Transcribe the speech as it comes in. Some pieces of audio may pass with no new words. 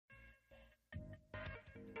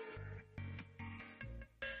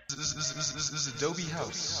This is Adobe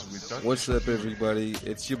House with Dark What's up, everybody?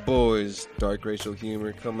 It's your boys, Dark Racial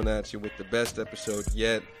Humor, coming at you with the best episode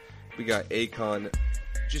yet. We got Akon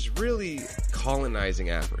just really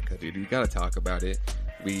colonizing Africa, dude. We gotta talk about it.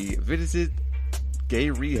 We visited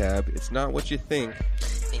gay rehab. It's not what you think.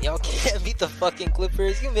 And y'all can't beat the fucking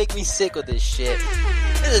Clippers. You make me sick with this shit.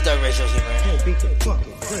 This is Dark Racial Humor. Can't beat the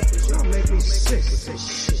fucking Clippers. Y'all make me sick with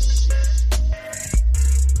this shit.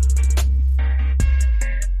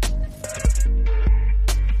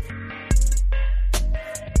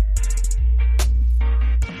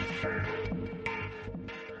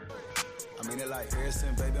 Ever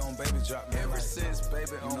since baby on baby drop, man. Ever since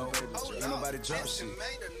baby on baby drop, ain't nobody drop shit.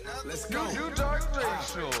 Let's go. You Dark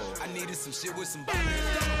Racial. I needed some shit with some bone in it.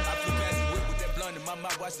 I flew past the whip with that blunt in my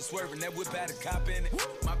mouth, watched it swerving. That whip had a cop in it.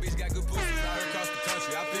 My bitch got good pussy, fly her across the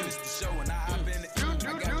country. I finished the show and I hop in it. I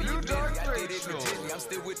got me a Dark I did it legitly. I'm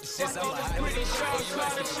still with the shits. I'm a hot nigga. You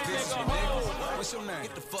asking for business, nigga. What's your name?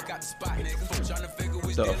 Get the fuck out the spot, nigga. I'm trying to figure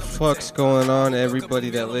which The fuck's going on, everybody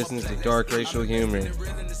that listens to Dark Racial Humor?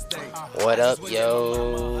 What up,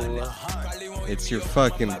 yo? It's your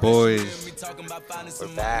fucking boys, We're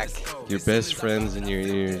back. your best friends in your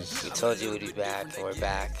ears. We told you we'd be back, and we're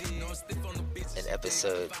back. An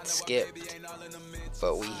episode skipped.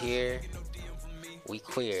 But we here. We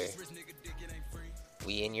queer.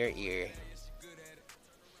 We in your ear.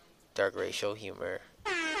 Dark Racial Humor.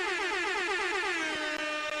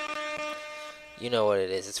 You know what it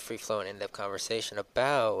is. It's free-flowing, in-depth conversation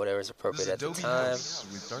about whatever's appropriate at the Adobe time. House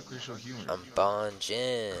with Dark Racial Humor. I'm Bon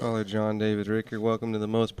Jin. Caller John David Ricker, welcome to the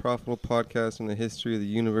most profitable podcast in the history of the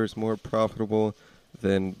universe, more profitable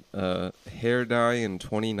than hair dye in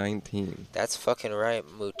 2019. That's fucking right,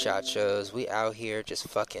 muchachos. We out here just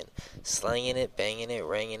fucking slanging it, banging it,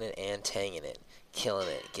 ranging it, and tanging it. Killing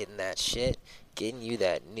it. Getting that shit. Getting you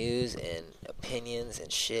that news and opinions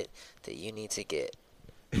and shit that you need to get.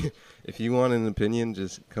 If you want an opinion,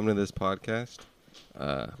 just come to this podcast.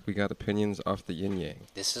 We got opinions off the yin yang.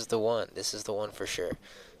 This is the one. This is the one for sure.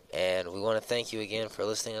 And we want to thank you again for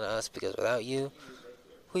listening to us, because without you,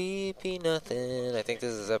 we'd be nothing. I think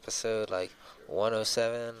this is episode like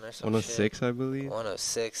 107 or something. 106, I believe.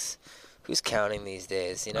 106. Who's counting these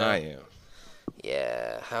days, you know? I am.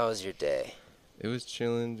 Yeah. How was your day? It was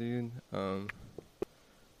chilling, dude.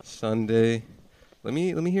 Sunday. Let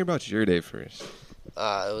me hear about your day first.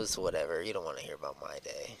 It was whatever. You don't want to hear about my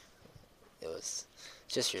day. It was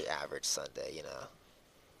just your average Sunday, you know.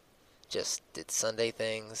 Just did Sunday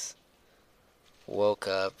things. Woke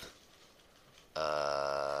up.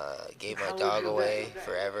 Gave my dog away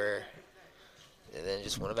forever. And then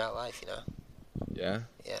just went about life, you know. Yeah?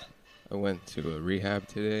 Yeah. I went to a rehab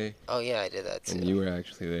today, Oh, yeah, I did that too. and you were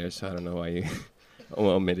actually there, so I don't know why you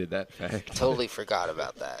omitted that fact. Totally forgot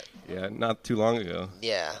about that. Yeah, not too long ago.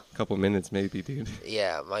 Yeah. A couple minutes maybe, dude.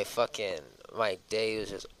 Yeah, my day was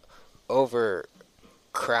just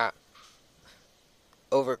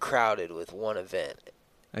overcrowded with one event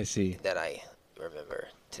I see. that I remember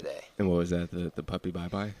today. And what was that, the puppy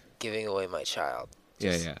bye-bye? Giving away my child.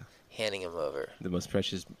 Yeah, Just yeah. Handing him over. The most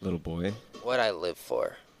precious little boy. What I live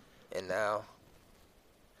for. And now,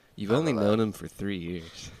 You've I'm only alone. known him for 3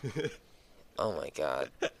 years. oh my God,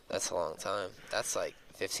 that's a long time. That's like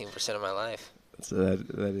 15% of my life. So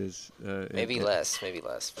that is... Maybe less.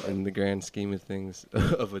 But in the grand scheme of things,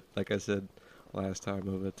 of a, like I said last time,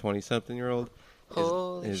 of a 20-something-year-old,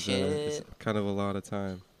 Holy is shit. kind of a lot of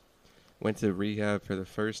time. Went to rehab for the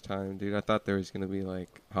first time, dude. I thought there was going to be,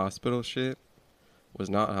 like, hospital shit. Was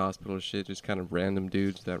not hospital shit, just kind of random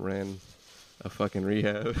dudes that ran a fucking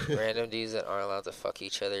rehab. Random dudes that aren't allowed to fuck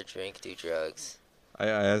each other, drink, do drugs. I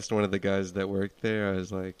asked one of the guys that worked there, I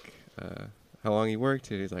was like, how long you worked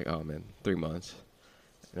here? He's like, oh, man, 3 months.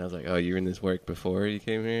 And I was like, oh, you were in this work before you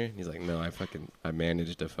came here? And he's like, no, I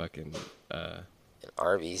managed a fucking... And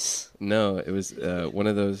Arby's. No, it was one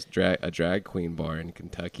of those a drag queen bar in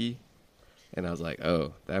Kentucky. And I was like,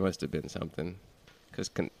 oh, that must have been something.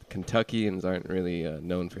 Because Kentuckians aren't really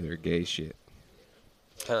known for their gay shit.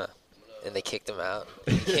 Huh. And they kicked him out.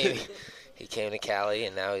 He came to Cali,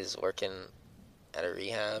 and now he's working at a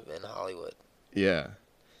rehab in Hollywood. Yeah.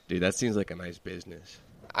 Dude, that seems like a nice business.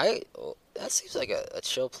 That seems like a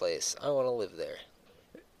chill place. I want to live there.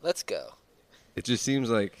 Let's go. It just seems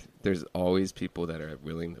like there's always people that are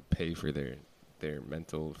willing to pay for their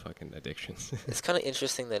mental fucking addictions. It's kind of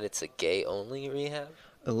interesting that it's a gay-only rehab.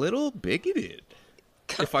 A little bigoted,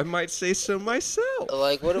 if I might say so myself.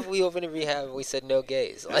 Like, what if we opened a rehab and we said no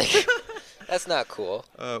gays? Like, that's not cool.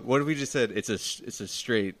 What if we just said it's a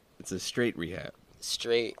straight rehab?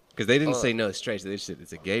 Straight. Because they didn't say no straight, they just said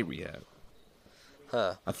it's a gay rehab.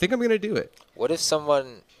 Huh. I think I'm gonna do it. What if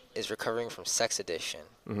someone is recovering from sex addiction.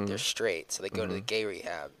 Mhm. They're straight, so they go to the Mhm. gay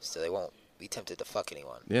rehab, so they won't be tempted to fuck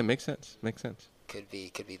anyone. Yeah, makes sense. Makes sense. Could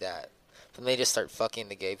be that. Then they just start fucking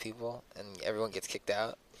the gay people, and everyone gets kicked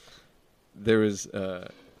out. There was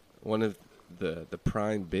one of the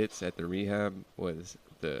prime bits at the rehab was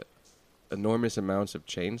the enormous amounts of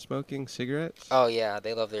chain smoking cigarettes. Oh yeah,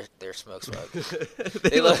 they love their smoke. they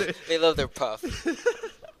They love love their puff.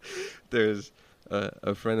 There's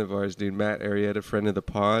a friend of ours, dude, Matt Arrieta, friend of the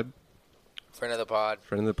pod. Friend of the pod,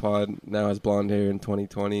 Friend of the pod now has blonde hair in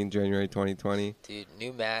 2020, January 2020. dude.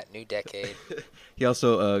 New Matt, new decade. He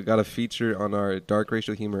also got a feature on our Dark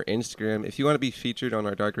Racial Humor Instagram. If you want to be featured on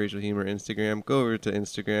our Dark Racial Humor Instagram, go over to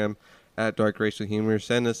Instagram at Dark Racial Humor.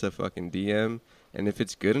 Send us a fucking DM. And if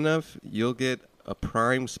it's good enough, you'll get a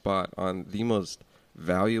prime spot on the most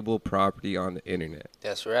valuable property on the internet.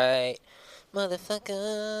 That's right,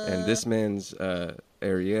 motherfucker. And this man's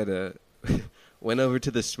Arrieta went over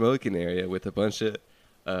to the smoking area with a bunch of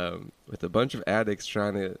addicts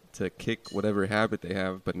trying to kick whatever habit they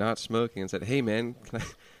have, but not smoking, and said, "Hey man,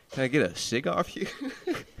 can I get a cig off you?"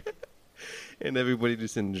 And everybody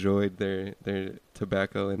just enjoyed their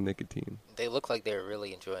tobacco and nicotine. They look like they're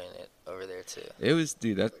really enjoying it over there too. It was,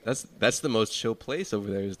 dude. That's the most chill place over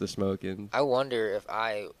there is the smoking. I wonder if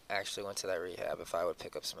I actually went to that rehab, if I would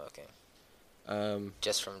pick up smoking,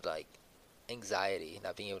 just from like anxiety,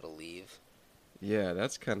 not being able to leave. Yeah,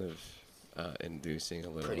 that's kind of inducing a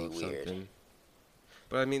little Pretty of weird. something.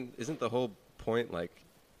 But I mean, isn't the whole point like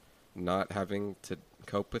not having to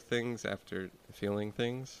cope with things after feeling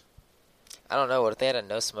things? I don't know. What if they had a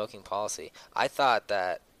no smoking policy? I thought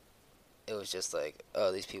that it was just like,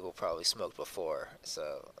 oh, these people probably smoked before,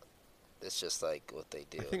 so it's just like what they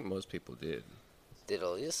do. I think most people did. Did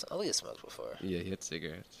Elias smoked before? Yeah, he had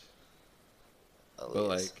cigarettes. But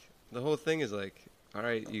Elias. like the whole thing is like, all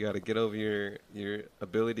right, you got to get over your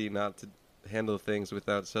ability not to handle things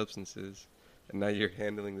without substances, and now you're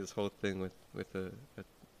handling this whole thing with a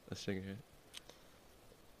cigarette.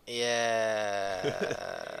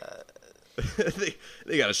 Yeah.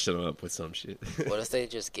 they got to shut him up with some shit. What if they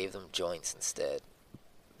just gave them joints instead?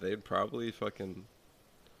 They'd probably fucking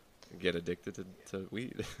get addicted to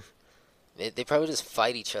weed. They probably just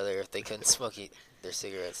fight each other if they couldn't smoke their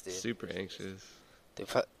cigarettes, dude. Super anxious.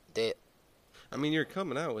 They I mean, you're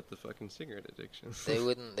coming out with the fucking cigarette addiction. they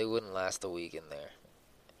wouldn't last a week in there.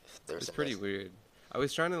 If there was It's a pretty nice- weird. I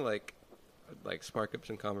was trying to like spark up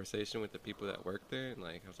some conversation with the people that work there, and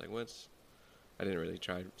like I was like, I didn't really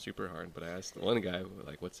try super hard, but I asked one guy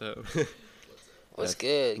like, "What's up?" What's That's-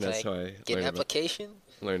 good? Can that's how I I get an learned about- application?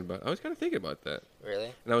 Learned about. I was kind of thinking about that,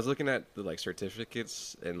 Really? and I was looking at the like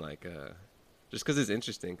certificates and like just because it's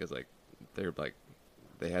interesting, because like they're like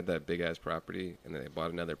they had that big ass property and then they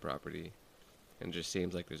bought another property, and it just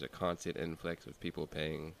seems like there's a constant influx of people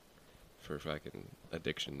paying for fucking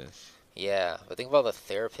addictionness. Yeah, but think about the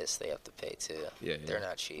therapists they have to pay too. Yeah, They're yeah.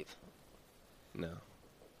 not cheap. No.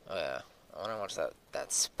 Oh yeah. I wonder how much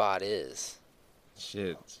that spot is.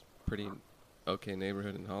 Shit, it's pretty okay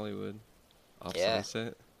neighborhood in Hollywood. Off Yeah.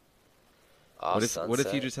 Sunset. Off What if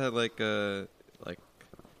Sunset. you just had like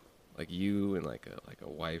you and like a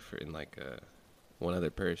wife or and like one other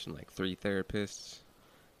person, like 3 therapists,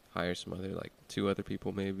 hire some other like 2 other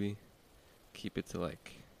people maybe, keep it to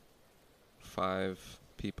like 5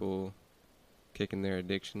 people kicking their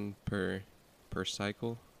addiction per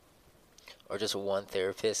cycle. Or just one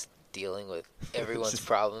therapist dealing with everyone's Just-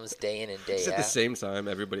 problems day in and day Just at the out. same time,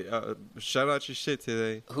 everybody shout out your shit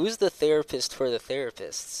today. Who's the therapist for the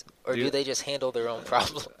therapists? Or do Dude. they just handle their own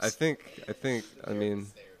problems? I mean,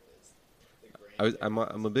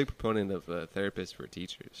 I'm a big proponent of therapists for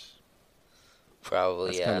teachers. Probably,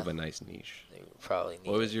 That's yeah. kind of a nice niche. They probably need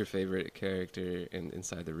What was it. your favorite character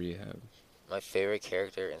inside the rehab? My favorite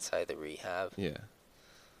character inside the rehab? Yeah.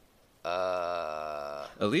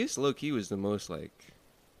 Elias low-key was the most like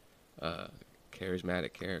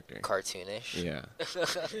charismatic character. Cartoonish. Yeah.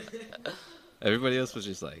 Everybody else was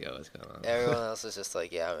just like, "Oh, what's going on?" Everyone else is just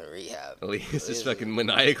like, yeah, I'm in rehab. Elias is fucking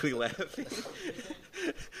maniacally laughing,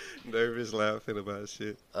 nervous laughing about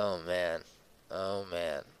shit. Oh, man.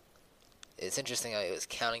 It's interesting how he was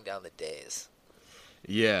counting down the days.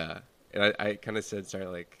 Yeah, and I kind of said, sorry,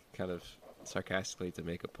 like kind of sarcastically to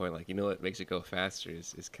make a point, like, you know what makes it go faster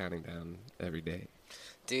is counting down every day.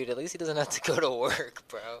 Dude, at least he doesn't have to go to work,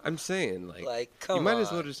 bro. I'm saying, like come you might on.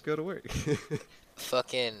 as well just go to work.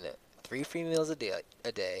 Fucking 3 free meals a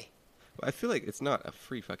day. I feel like it's not a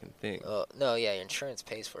free fucking thing. Oh, no, yeah, your insurance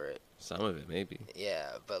pays for it. Some of it, maybe.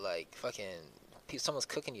 Yeah, but like, fucking, someone's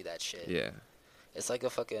cooking you that shit. Yeah. It's like a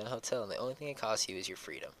fucking hotel, and the only thing it costs you is your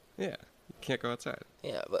freedom. Yeah. You can't go outside.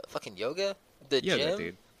 Yeah, but fucking yoga? The Yoga, gym?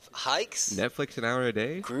 dude. Hikes? Netflix an hour a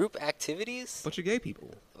day? Group activities? Bunch of gay people.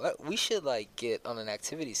 We should, like, get on an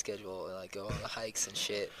activity schedule and, like, go on hikes and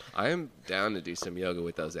shit. I am down to do some yoga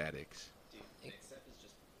with those addicts.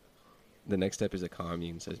 The next step is a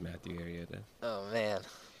commune, says Matthew Arrieta. Oh, man.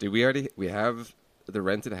 Dude, we have the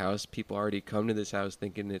rented house. People already come to this house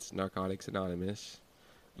thinking it's Narcotics Anonymous.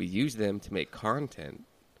 We use them to make content,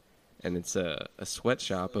 and it's a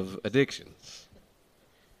sweatshop of addictions.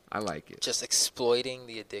 I like it. Just exploiting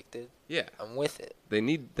the addicted? Yeah. I'm with it. They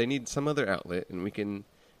need some other outlet, and we can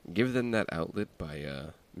give them that outlet by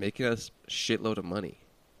making us a shitload of money.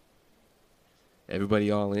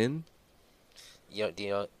 Everybody all in? Do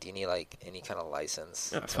you need, like, any kind of license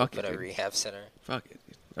to fuck open it, a dude. rehab center Fuck it.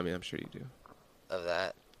 Dude. I mean, I'm sure you do. of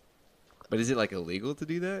that? But is it, like, illegal to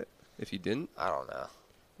do that if you didn't? I don't know.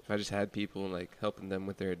 If I just had people, like, helping them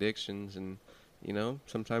with their addictions, and, you know,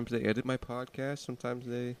 sometimes they edit my podcast, sometimes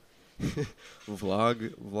they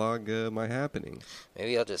vlog my happenings.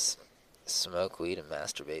 Maybe I'll just smoke weed and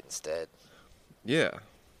masturbate instead. Yeah.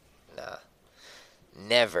 Nah.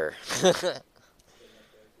 Never. It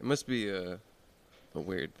must be a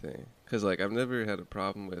weird thing. Because, like, I've never had a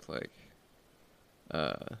problem with, like,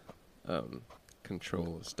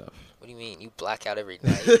 control stuff. What do you mean? You black out every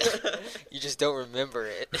night. You just don't remember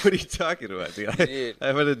it. What are you talking about, dude? Dude. I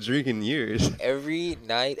haven't had a drink in years. Every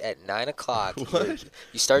night at 9 o'clock, What?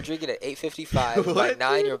 you start drinking at 8:55. By What,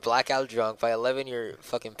 9, dude? you're blackout drunk. By 11, you're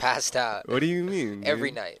fucking passed out. What do you mean? Every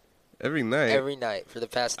dude? night. Every night? Every night for the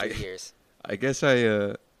past 3 I- years. I guess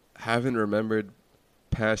I haven't remembered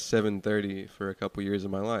past 7:30 for a couple years of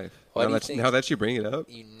my life. Why now, do you that's, think- now that you bring it up,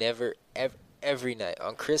 You never, every night.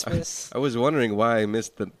 On Christmas, I was wondering why I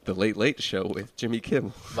missed the Late Show with Jimmy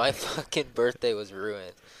Kimmel. my fucking birthday was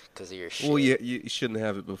ruined because of your shit. Well, you shouldn't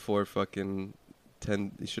have it before fucking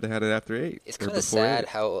 10. You should have had it after 8. It's or kind of before sad 8.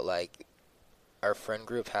 how, like, our friend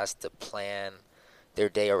group has to plan their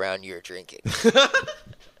day around your drinking.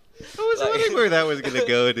 I was like- wondering where that was gonna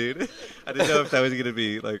go, dude. I didn't know if that was gonna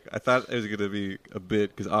be like. I thought it was gonna be a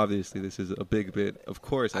bit because obviously this is a big bit. Of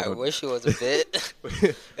course, I I don't. wish it was a bit.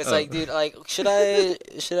 It's Oh. like, dude, like, should I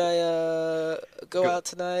go out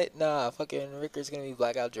tonight? Nah, fucking Ricker's gonna be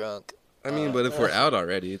blackout drunk. I mean, but if we're out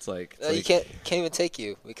already, it's like. It's You like- can't even take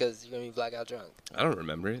you because you're gonna be blackout drunk. I don't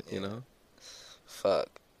remember it. You Yeah. know. Fuck.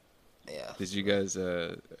 Yeah. Did you guys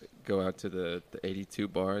go out to the 82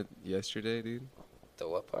 bar yesterday, dude? The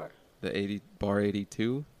what part? The 80 bar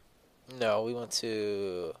 82. No, we went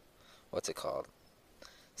to what's it called?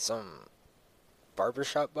 Some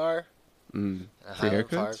barbershop bar Mm. in Free Highland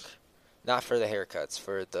haircuts? Park. Not for the haircuts,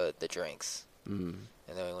 for the drinks. Mm.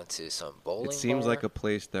 And then we went to some bowling. It seems bar. like a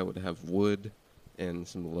place that would have wood and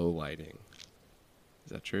some low lighting.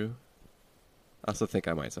 Is that true? I also think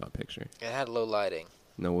I might saw a picture. It had low lighting.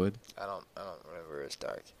 No wood. I don't remember. It was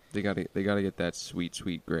dark. They gotta get that sweet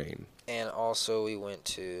grain. And also we went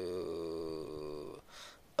to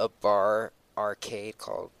a bar arcade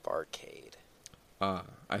called Barcade.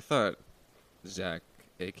 I thought Zach,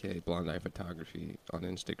 aka Blonde Eye Photography, on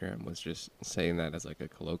Instagram was just saying that as like a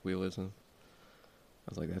colloquialism. I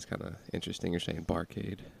was like, that's kind of interesting. You're saying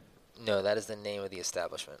Barcade. No, that is the name of the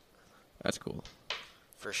establishment. That's cool.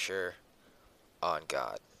 For sure. On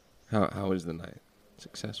God. How was the night?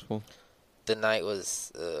 Successful. The night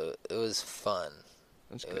was it was fun.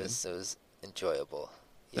 That's It good. was enjoyable.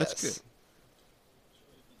 That's Yes. good.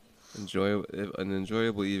 An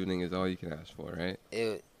enjoyable evening is all you can ask for, right?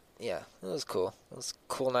 It was cool. It was a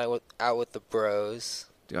cool night out with the bros.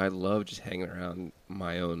 Dude, I love just hanging around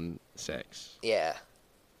my own sex. Yeah.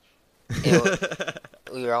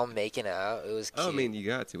 We were all making out. It was cute. Oh, I mean, you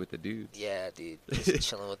got to with the dudes. Yeah, dude. Just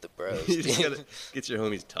chilling with the bros. You just dude. gotta get your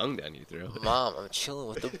homie's tongue down your throat. Mom, I'm chilling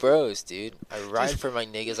with the bros, dude. I ride for my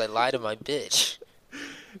niggas. I lie to my bitch.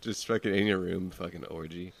 Just fucking in your room, fucking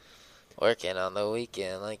orgy. Working on the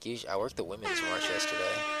weekend like usual. I worked the women's march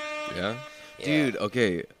yesterday. Yeah? Yeah. Dude,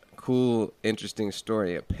 okay. Cool, interesting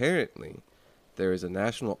story. Apparently, there is a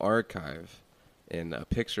National Archive and a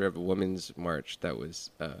picture of a women's march that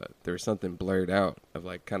was, there was something blurred out of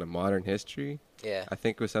like kind of modern history. Yeah. I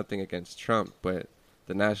think it was something against Trump, but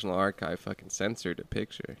the National Archive fucking censored a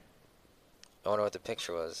picture. I wonder what the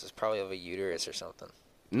picture was. It's probably of a uterus or something.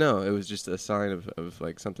 No, it was just a sign of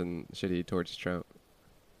like something shitty towards Trump.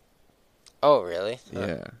 Oh, really? Huh.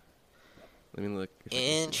 Yeah. Let me look. if I can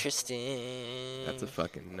see. Interesting. That's a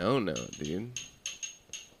fucking no-no, dude.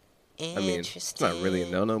 I mean, it's not really a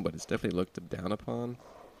no-no, but it's definitely looked down upon.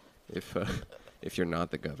 If you're not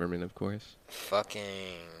the government, of course.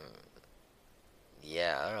 Fucking.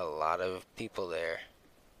 Yeah, there are a lot of people there.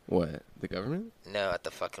 What? The government? No, at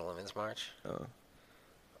the fucking women's march. Oh.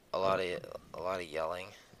 A lot of yelling.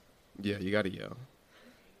 Yeah, you gotta yell.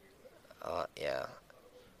 Yeah,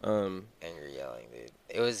 angry yelling, dude.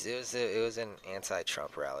 It was an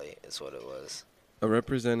anti-Trump rally, is what it was. A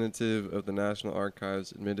representative of the National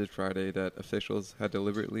Archives admitted Friday that officials had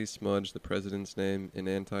deliberately smudged the president's name in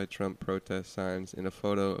anti-Trump protest signs in a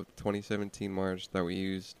photo of the 2017 march that were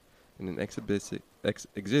used in an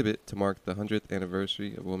exhibit to mark the 100th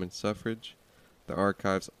anniversary of women's suffrage. The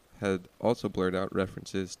archives had also blurred out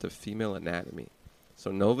references to female anatomy.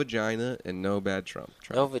 So no vagina and no bad Trump.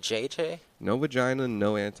 No vajayjay? No vagina,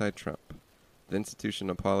 no anti-Trump. The institution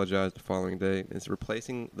apologized the following day and is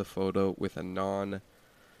replacing the photo with a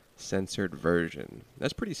non-censored version.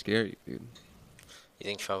 That's pretty scary, dude. You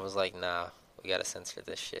think Trump was like, nah, we gotta censor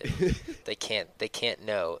this shit. They can't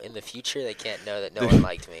know. In the future, they can't know that no one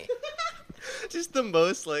liked me. Just the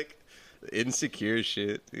most, like, insecure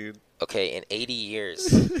shit, dude. Okay, in 80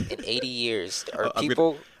 years, are I'm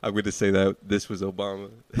people... I'm going to say that this was Obama.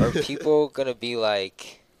 Are people gonna be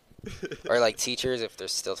like... Or like teachers, if they're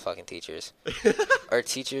still fucking teachers. Are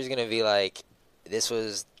teachers gonna be like, this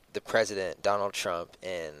was the president, Donald Trump,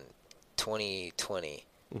 in 2020,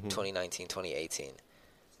 2019, 2018.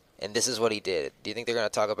 And this is what he did. Do you think they're gonna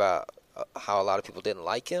talk about how a lot of people didn't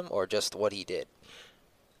like him, or just what he did?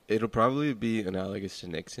 It'll probably be analogous to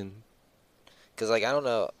Nixon. Because, like, I don't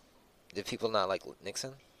know. Did people not like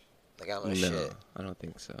Nixon? Like, I don't know shit. I don't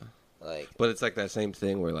think so. Like, But it's like that same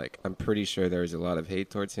thing where, like, I'm pretty sure there's a lot of hate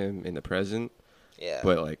towards him in the present. yeah.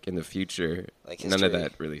 But, like, in the future, Like none of history.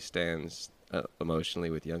 that really stands emotionally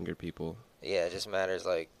with younger people. Yeah, it just matters,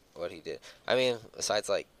 like, what he did. I mean, besides,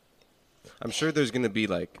 like, I'm sure there's going to be,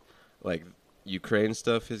 like Ukraine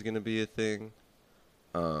stuff is going to be a thing.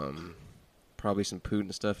 Probably some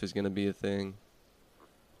Putin stuff is going to be a thing.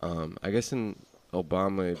 I guess in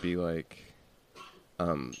Obama, it'd be, like,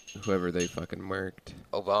 whoever they fucking murked.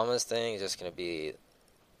 Obama's thing is just going to be,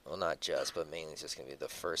 well, not just, but mainly just going to be the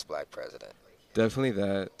first black president. Definitely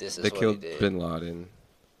that. This is they what killed he did. Bin Laden.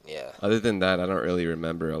 Yeah. Other than that, I don't really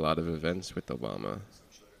remember a lot of events with Obama.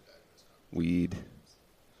 Weed.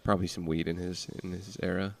 Probably some weed in his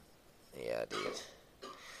era. Yeah, dude.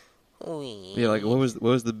 Wee. Yeah, like what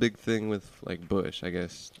was the big thing with like Bush, I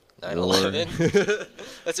guess? 9/11?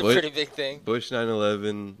 That's a What? pretty big thing. Bush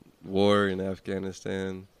 9/11, war in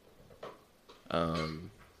Afghanistan. And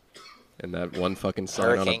that one fucking song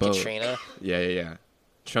on a Hurricane boat. Katrina. Yeah.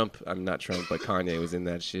 Trump, I'm not Trump, but Kanye was in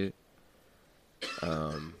that shit.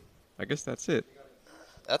 I guess that's it.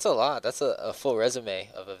 That's a lot. That's a full resume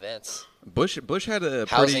of events. Bush had a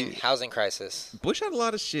Housing crisis. Bush had a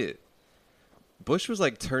lot of shit. Bush was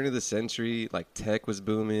like turn of the century, like tech was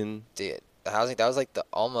booming. Dude, the housing, that was like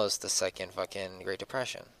almost the second fucking Great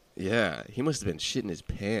Depression. Yeah, he must have been shitting his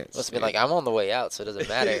pants. Must have been like, I'm on the way out, so it doesn't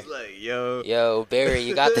matter. He's like, yo. Yo, Barry,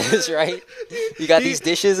 you got this, right? You got these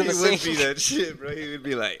dishes in the sink? He would be that shit, bro. He would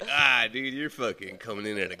be like, dude, you're fucking coming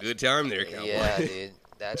in at a good time there, cowboy. Yeah, dude.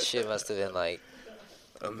 That shit must have been like,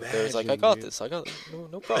 Imagine, Barry's like, I got dude. this. I got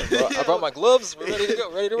no problem. Bro. I brought my gloves. We're ready to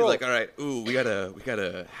go. Ready to He's roll. like, all right, we got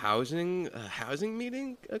a housing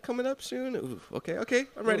meeting coming up soon. Ooh, okay,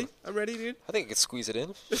 I'm ready, dude. I think I could squeeze it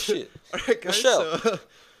in. Shit. All right, guys. Michelle.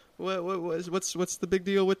 So, what's the big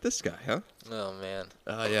deal with this guy, huh? Oh, man.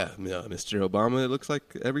 Yeah, Mr. Obama. It looks like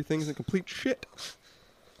everything's in complete shit.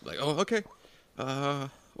 Like, oh, okay.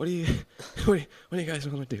 What do you guys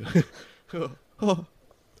want to do? oh.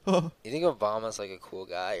 You think Obama's like a cool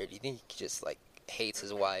guy, or do you think he just like hates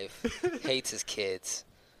his wife, hates his kids?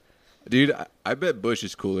 Dude, I bet Bush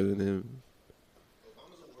is cooler than him.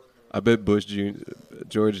 I bet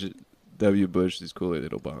George W. Bush is cooler than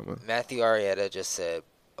Obama. Matthew Arrieta just said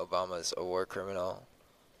Obama's a war criminal,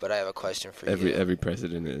 but I have a question for you. Every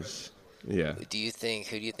president is. Yeah. Who do you think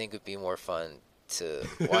would be more fun to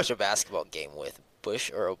watch a basketball game with,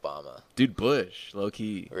 Bush or Obama? Dude, Bush, low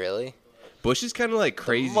key. Really? Bush is kind of like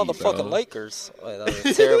crazy, Motherfucking bro. Lakers. Oh, that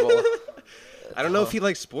was terrible. I don't know if he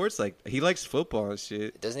likes sports. Like he likes football and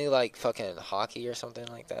shit. Doesn't he like fucking hockey or something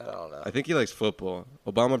like that? I don't know. I think he likes football.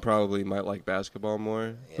 Obama probably might like basketball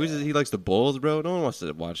more. Yeah. He likes the Bulls, bro. No one wants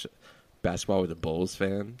to watch basketball with a Bulls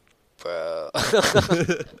fan. Bro.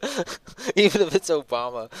 Even if it's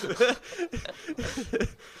Obama.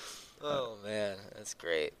 Oh, man. That's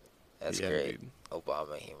great. That's Yeah, great. dude.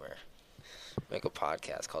 Obama humor. Make a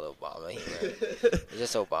podcast called Obama humor.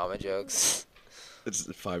 Just Obama jokes It's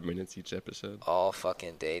 5 minutes each episode. all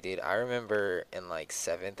fucking day, dude. I remember in like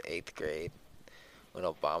 7th, 8th grade when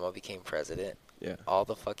Obama became president, Yeah. all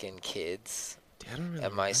the fucking kids Dude, I don't really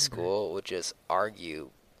at my remember. school would just argue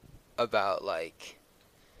about like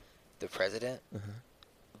the president.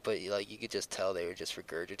 But like you could just tell they were just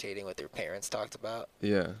regurgitating what their parents talked about.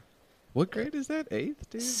 Yeah. What grade is that? 8th,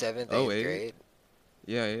 dude? 7th, 8th Oh, 8th? grade.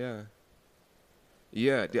 Yeah.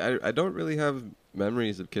 Yeah, dude, I don't really have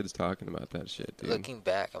memories of kids talking about that shit, dude. Looking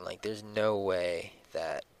back, I'm like, there's no way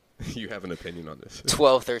that You have an opinion on this.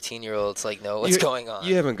 12, 13-year-olds like know what's going on.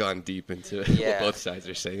 You haven't gone deep into Yeah. what both sides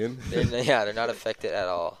are saying. They're not affected at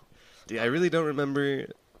all. Dude, I really don't remember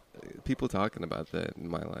people talking about that in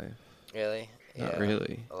my life. Really? Not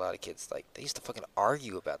really. A lot of kids like they used to fucking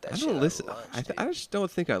argue about that I shit. don't at listen. lunch, I just don't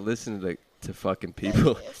think I listen to fucking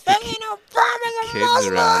people. Fucking no promise, Kids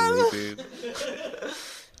around me, dude.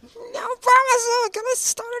 No promise, I'm gonna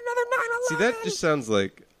start another 9/11. See, that just sounds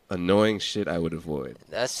like annoying shit I would avoid.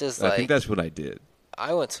 That's just I like think that's what I did.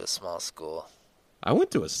 I went to a small school. I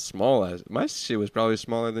went to a small ass. My shit was probably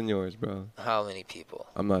smaller than yours, bro. How many people?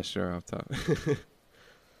 I'm not sure off top.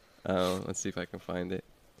 Let's see if I can find it.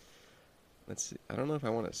 Let's see. I don't know if I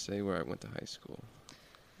want to say where I went to high school.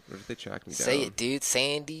 Where did they track me down? Say it, dude.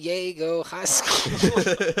 San Diego High School.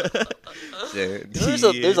 Yeah,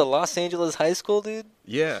 there's a Los Angeles high school, dude.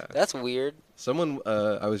 Yeah. That's weird. Someone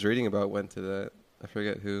I was reading about went to that. I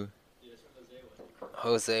forget who.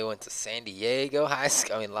 Jose went to San Diego High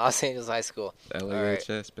School. I mean, Los Angeles High School.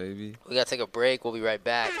 LAHS, baby. We gotta take a break. We'll be right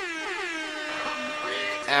back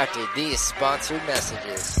after these sponsored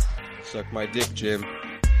messages. Suck my dick, Jim.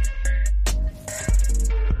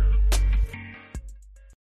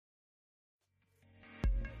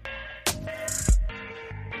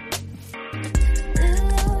 This is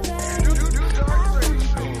Adobe House with Dark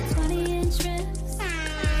Racial Humor.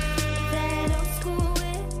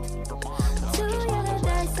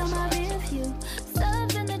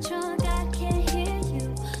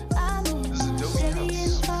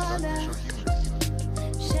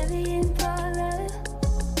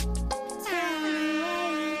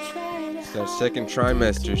 That second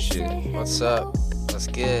trimester shit. What's up? What's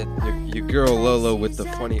good? Your girl Lolo with the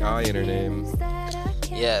funny eye in her name.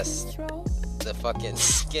 Yes. The fucking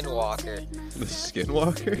skinwalker. The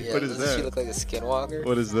skinwalker? Yeah, What is doesn't she that? look like a skinwalker?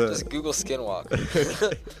 What is that? Just Google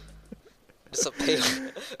skinwalker. Just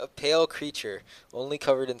a pale creature, only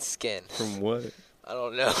covered in skin. From what? I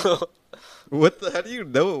don't know. What the? How do you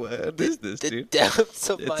know? What is this, The dude? depths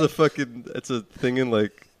of my... It's a thing in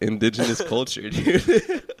like indigenous culture,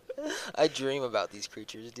 dude. I dream about these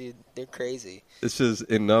creatures, dude. They're crazy. It says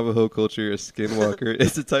in Navajo culture, a skinwalker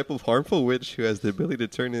is a type of harmful witch who has the ability to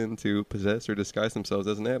turn into, possess, or disguise themselves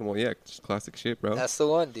as an animal. Yeah, just classic shit, bro. That's the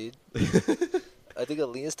one, dude. I think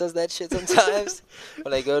Elias does that shit sometimes.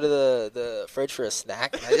 When I go to the fridge for a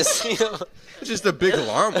snack, and I just see him. It's just a big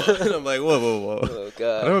llama. And I'm like, whoa. Oh,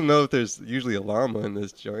 God. I don't know if there's usually a llama in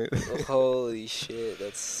this joint. Holy shit,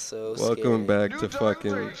 that's so Welcome scary. back to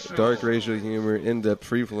fucking Dark Racial Humor, in-depth,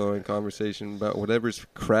 free-flowing conversation about whatever's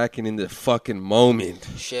cracking in the fucking moment.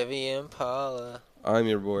 Chevy Impala. I'm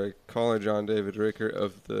your boy, Colin John David Ricker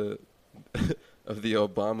of the of the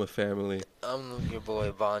Obama family, I'm your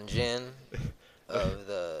boy Bon Jin of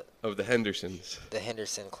of the Hendersons, the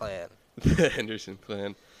Henderson clan. the Henderson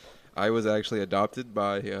clan. I was actually adopted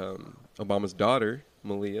by Obama's daughter,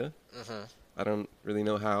 Malia. Mm-hmm. I don't really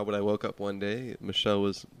know how, but I woke up one day. Michelle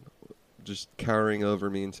was just cowering over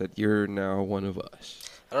me and said, "You're now one of us."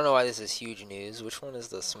 I don't know why this is huge news. Which one is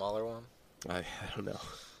the smaller one? I don't know.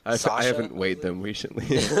 I Sasha? haven't weighed them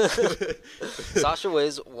recently. Sasha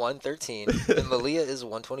weighs 113 and Malia is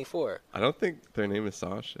 124. I don't think their name is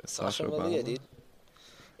Sasha. Sasha Obama. Malia, dude.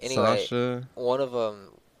 Anyway, Sasha one of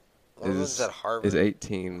them's at Harvard. is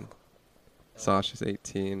 18. Sasha's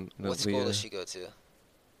 18. What school does she go to?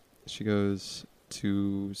 She goes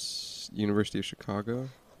to University of Chicago.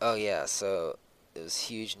 Oh yeah, so it was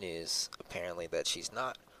huge news apparently that she's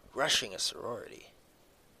not rushing a sorority.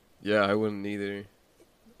 Yeah, I wouldn't either.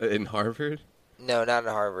 In Harvard? No, not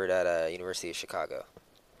at Harvard, at University of Chicago.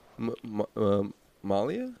 Malia?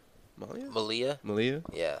 Malia? Malia? Malia?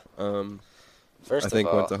 Yeah. I First think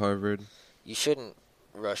of all, went to Harvard. you shouldn't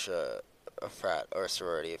rush a frat or a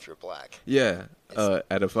sorority if you're black. Yeah, It's-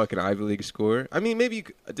 at a fucking Ivy League score. I mean, maybe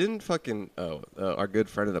didn't fucking our good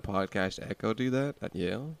friend of the podcast Echo do that at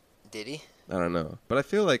Yale? Did he? I don't know, but I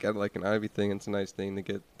feel like at like an Ivy thing, it's a nice thing to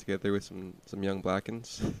get together with some young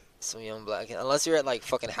blackens. Some young black. Unless you're at like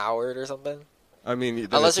fucking Howard or something. I mean, then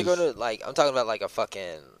Unless it's you're going just- to like, I'm talking about like a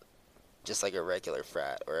fucking, just like a regular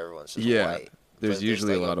frat where everyone's just Yeah, white. there's But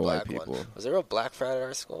usually like a lot of white black one. people. Was there a black frat at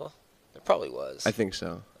our school? There probably was. I think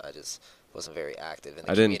so. I just wasn't very active in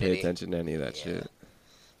the I didn't community. pay attention to any of that Yeah. shit.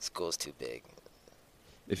 School's too big.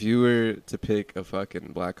 If you were to pick a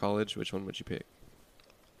fucking black college, which one would you pick?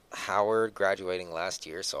 Howard graduating last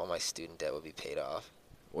year, so all my student debt would be paid off.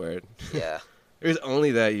 Word. Yeah. It was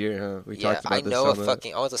only that year, huh? We Yeah, talked about I this know on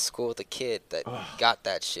the- I went to school with a kid that got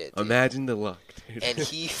that shit, dude. Imagine the luck, dude. And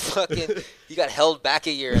he got held back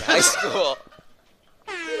a year in high school.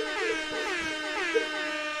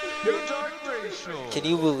 Yo, Dark Racial. Can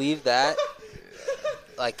you believe that?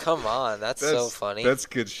 Like, come on, that's so funny. That's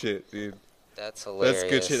good shit, dude. That's hilarious.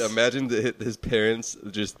 That's good shit. Imagine his parents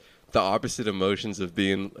just the opposite emotions of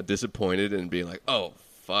being disappointed and being like, "Oh,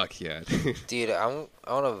 fuck yeah, dude." Dude, I want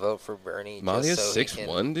to vote for Bernie. Malia's just so he can...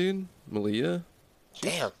 6'1", dude. Malia,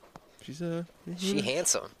 Damn, she's she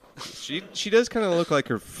handsome. she does kind of look like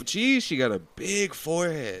her. Geez, she got a big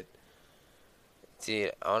forehead.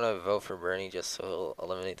 Dude, I want to vote for Bernie just so he'll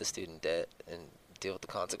eliminate the student debt and deal with the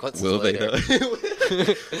consequences Will they? later. Though?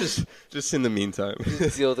 just in the meantime.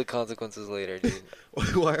 Deal with the consequences later, dude.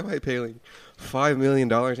 Why am I paying $5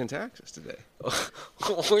 million in taxes today?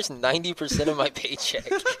 Where's 90% of my paycheck?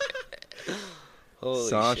 Holy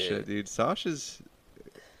Sasha, shit. dude. Sasha's.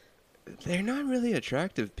 They're not really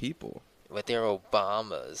attractive people. But they're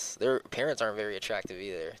Obamas. Their parents aren't very attractive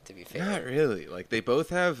either, to be fair. Not really. Like they both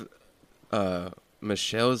have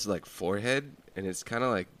Michelle's like forehead, and it's kind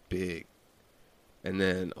of like big, and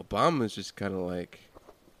then Obama's just kind of like,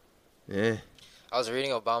 eh. I was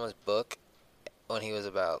reading Obama's book when he was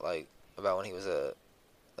about when he was a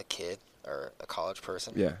kid or a college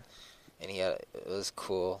person. Yeah. And it was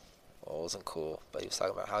cool. Well, it wasn't cool, but he was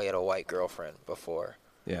talking about how he had a white girlfriend before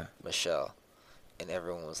Yeah. Michelle, and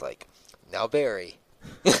everyone was like, "Now Barry,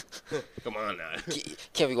 Come on now.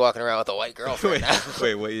 can't be walking around with a white girlfriend." now.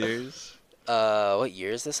 wait, what years? What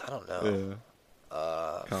year is this? I don't know.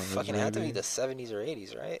 Yeah. College, Fucking had to be maybe? the 70s or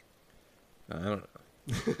 80s, right? I don't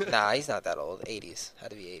know. Nah, he's not that old. 80s. Had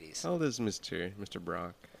to be 80s. How old is Mr.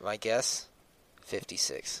 Brock? My guess,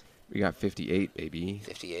 56. We got 58, baby.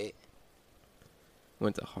 58.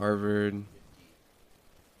 Went to Harvard.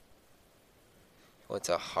 Went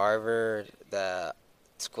to Harvard. The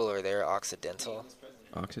school over there, Occidental.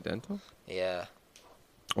 Occidental? Yeah.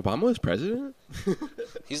 Obama was president?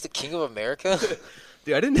 He's the king of America?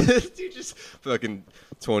 Dude, I didn't. Dude, just fucking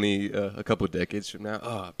a couple decades from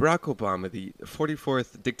now. Barack Obama, the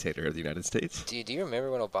 44th dictator of the United States. Dude, do you remember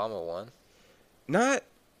when Obama won? Not.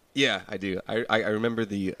 Yeah, I do. I remember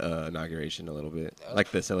the inauguration a little bit,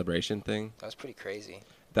 like the celebration thing. That was pretty crazy.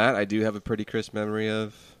 That I do have a pretty crisp memory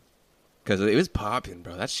of, because it was popping,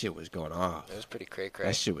 bro. That shit was going off. It was pretty cray.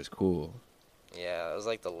 That shit was cool. Yeah, it was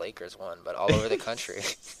like the Lakers won, but all over the country.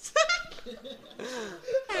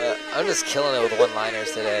 I'm just killing it with one-liners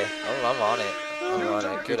today. I'm on it. I'm on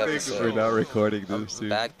it. Good We're episode. not recording this, dude.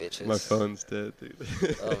 Back, bitches. My phone's dead, dude.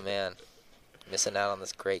 Oh man, missing out on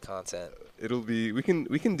this great content. It'll be. We can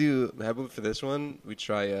do. How about for this one? We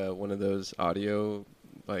try one of those audio,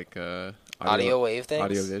 like Audio wave things?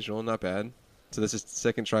 Audio visual, not bad. So this is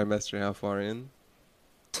second trimester. How far in?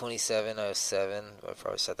 27:07. I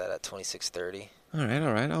probably set that at 26:30. All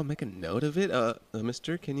right. I'll make a note of it.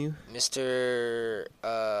 Mister, can you? Mr.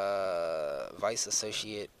 Vice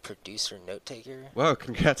Associate Producer Note Taker. Wow,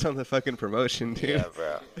 congrats on the fucking promotion, dude. Yeah,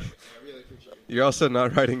 bro. You're also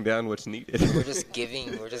not writing down what's needed. We're just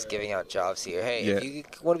giving out jobs here. Hey, Yeah. if you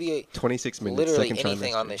want to be 26 minutes. literally second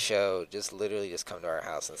anything trimester. on the show, just come to our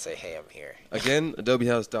house and say, "Hey, I'm here." Again,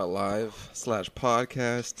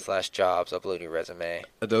 adobehouse.live/podcast. /jobs. Upload your resume.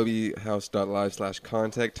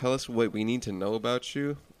 adobehouse.live/contact. Tell us what we need to know about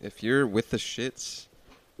you. If you're with the shits,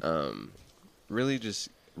 really just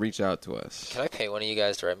reach out to us. Can I pay one of you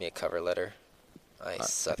guys to write me a cover letter? I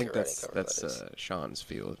suck I think at writing that's cover that's letters. Sean's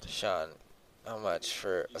field. Sean, how much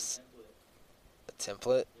for a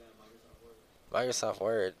template? Microsoft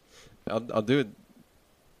Word. I'll do it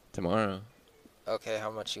tomorrow. Okay, how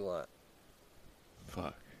much you want?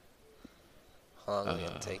 Fuck. How long will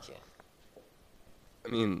it take you? I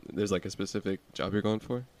mean, there's like a specific job you're going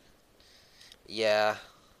for? Yeah.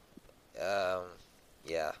 Yeah.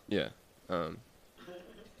 Yeah. I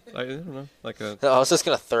don't know. Like a. No, I was just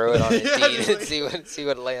gonna throw it on Indeed and see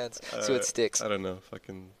what lands, see what sticks. I don't know.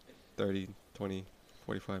 Fucking 30, 20,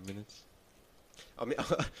 45 minutes. I mean,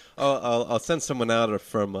 I'll send someone out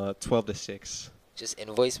from 12 to 6. Just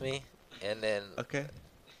invoice me, and then Okay.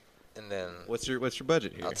 What's What's your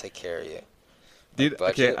budget here? I'll take care of you. Dude,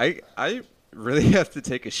 okay, budget? I really have to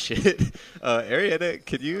take a shit. Ariana,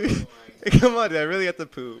 can you? Come on, dude, I really have to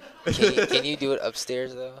poop. Can you do it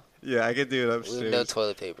upstairs though? Yeah, I can do it We upstairs. have no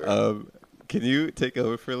toilet paper. Can you take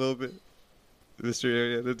over for a little bit, Mr.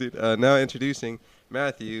 Ariana, dude? Now introducing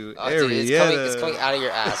Matthew Oh, dude, Ariana. it's coming out of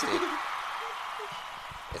your ass, dude.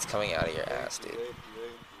 It's coming out of your ass, dude.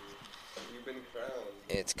 You've been crowned.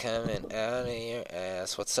 It's coming out of your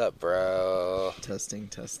ass. What's up, bro? Testing.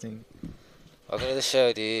 Welcome to the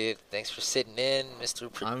show, dude. Thanks for sitting in, Mr.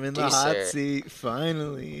 Producer. I'm in the hot seat,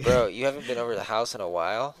 finally. Bro, you haven't been over to the house in a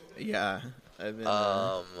while? Yeah, I've been.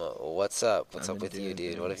 What's up? What's I've up been with you,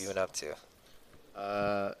 doing dude? What have you things. been up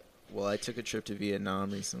to? Well, I took a trip to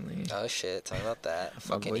Vietnam recently. Oh, shit. Tell me about that. My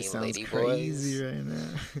Fuck any voice sounds lady crazy boys? right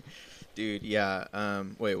now. Dude, yeah.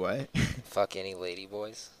 Wait, what? Fuck any lady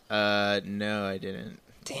boys? No, I didn't.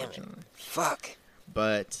 Damn it. unfortunately. Fuck.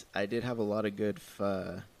 But I did have a lot of good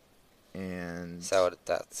pho, and Is that what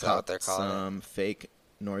they're popped calling it? some fake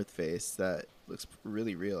North Face that looks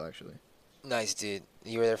really real, actually. Nice, dude.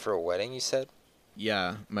 You were there for a wedding, you said?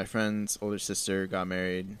 Yeah, my friend's older sister got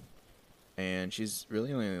married, and she's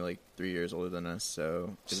really only like 3 years older than us,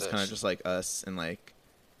 so it's So kind of she- just like us and like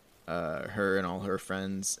her and all her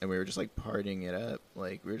friends, and we were just like partying it up.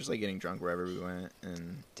 Like we were just like getting drunk wherever we went,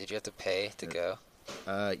 and Did you have to pay to go?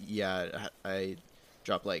 yeah, I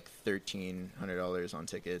dropped like $1,300 on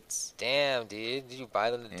tickets. Damn, dude. Did you buy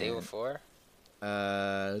them the day And- before?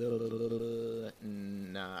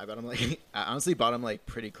 Nah, I bought them like I honestly bought them like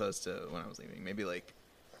pretty close to when I was leaving, maybe like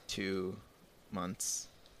 2 months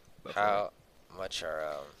before. How much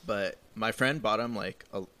are, But my friend bought them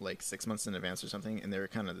like 6 months in advance or something, and they were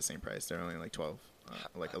kind of the same price. They're only like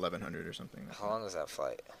 1,100 or something. how long is that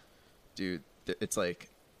flight? Dude, it's like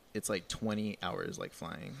 20 hours like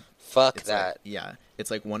flying. Fuck It's that. like, yeah, it's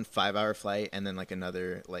like one 5-hour flight and then like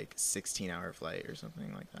another like 16-hour flight or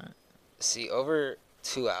something like that. See, over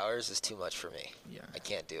 2 hours is too much for me. Yeah, I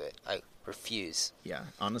can't do it. I refuse. yeah.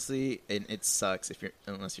 Honestly, it sucks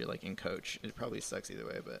unless you're like in coach. It probably sucks either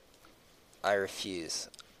way, but I refuse.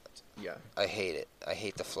 yeah, I hate it. I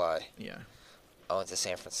hate to fly. yeah. I went to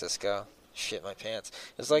San Francisco. Shit my pants.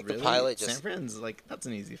 It was like Really? the pilot San just... Fran's like that's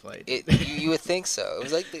an easy flight. You would think so. It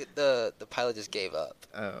was like the pilot just gave up.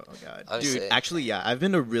 Oh god, I'm dude! sick. Actually, yeah, I've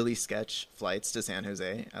been to really sketch flights to San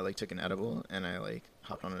Jose. I like took an edible and I like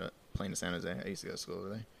hopped on a plane to San Jose. I used to go to school over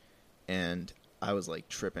there, and I was like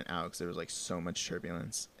tripping out because there was like so much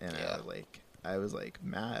turbulence, and Yeah. I was like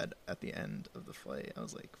mad at the end of the flight. I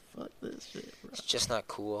was like, "Fuck this shit, bro." It's just not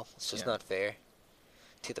cool. It's just Yeah. not fair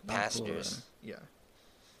to the Not cool, passengers. yeah.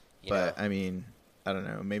 You But know? I mean, I don't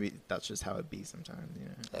know. Maybe that's just how it be sometimes. You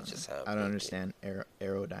know, That's just how it I don't be, dude. understand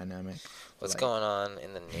aerodynamic. What's like- going on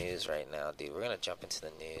in the news right now, dude? We're gonna jump into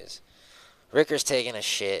the news. Ricker's taking a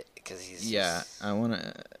shit because he's Yeah, just, I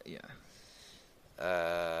wanna. Yeah,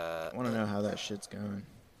 I I wanna know how that shit's going.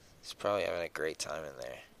 He's probably having a great time in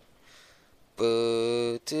there.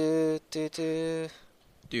 Boo doo doo doo.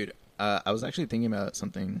 Dude, I was actually thinking about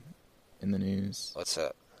something in the news. What's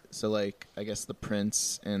up? So, like, I guess the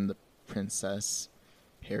prince and the princess,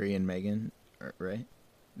 Harry and Meghan, right?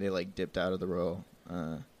 They, like, dipped out of the royal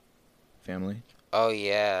family. Oh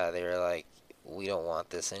yeah, they were like, we don't want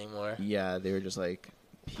this anymore. Yeah, they were just, like,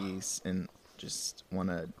 peace and just want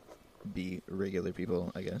to be regular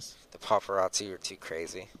people, I guess. The paparazzi were too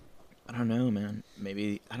crazy. I don't know, man.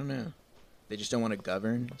 Maybe, I don't know. They just don't want to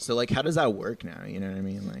govern. So, like, how does that work now? You know what I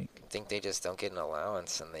mean? Like, I think they just don't get an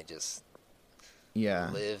allowance and they just yeah.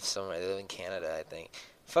 live somewhere. They live in Canada, I think.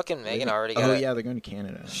 Fucking They- Megan already got. Oh, yeah, they're going to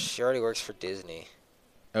Canada. She already works for Disney.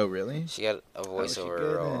 Oh, really? She got a she voiceover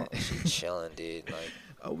good role. at? She's chilling, dude. Like,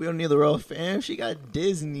 Oh, we don't need the royal fam. She got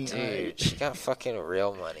Disney. dude, alright. she got fucking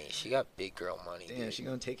real money. She got big girl money, Damn, dude. she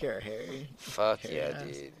gonna take care of Harry. Fuck Harry yeah, ass.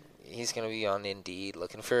 dude. He's gonna be on Indeed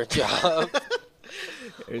looking for a job.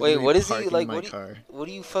 Harry's Wait, gonna be what is he parking like? my What do, car. what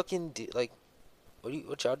do you fucking do? Like,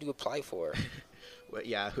 what job do you apply for? What,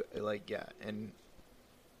 yeah, like yeah, and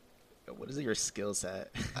what is your skill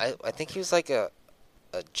set? I think he was like a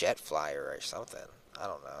jet flyer or something. I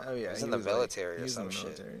don't know. Oh yeah, he was he in the like- military he or was in some the shit.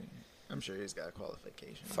 military. I'm sure he's got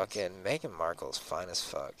qualifications. Fucking Meghan Markle's fine as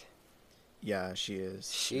fuck. Yeah, she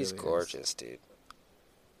is. She She's really is. gorgeous, dude.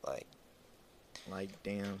 Like, Like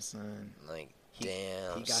damn son. He-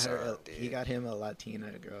 damn, He got son, her. dude. He got him a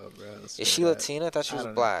Latina girl, bro. Is she Latina? I thought she I was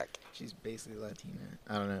don't know. black. She's basically Latina.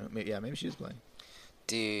 I don't know. Maybe, yeah, maybe she was black.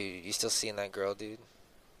 Dude, you still seeing that girl, dude?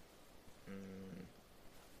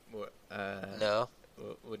 What? No?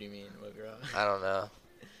 What do you mean? What girl? I don't know.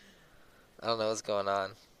 I don't know what's going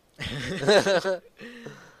on.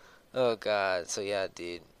 Oh, God. So, yeah,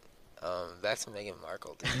 dude. Back to Meghan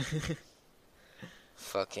Markle, dude.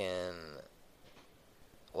 Fucking...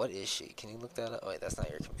 What is she? Can you look that up? Oh, wait, that's not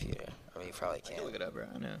your computer. I mean, you probably I can. can look it up, bro.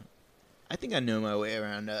 I know. I think I know my way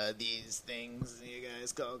around these things you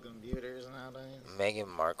guys call computers nowadays. Meghan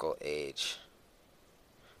Markle age.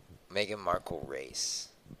 Meghan Markle race.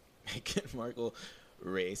 Meghan Markle,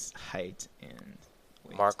 race, height, and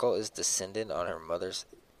weight. Markle is descended on her mother's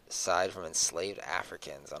side from enslaved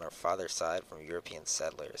Africans, on her father's side from European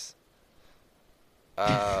settlers.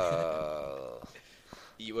 Oh.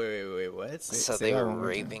 Wait, what? So Say they that were one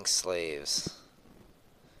more time. raping slaves.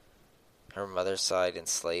 Her mother's side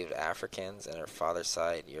enslaved Africans, and her father's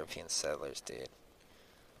side European settlers, dude.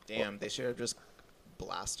 Damn, they should have just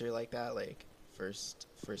blast her like that, like first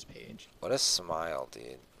page. What a smile,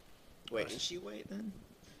 dude. Wait, is she white then?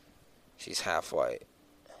 She's half white.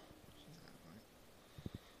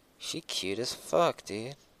 She cute as fuck, dude.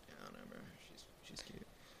 Yeah, I don't know, bro. She's cute.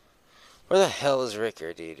 Where the hell is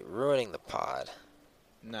Ricker, dude? Ruining the pod.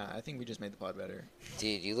 Nah, I think we just made the pod better.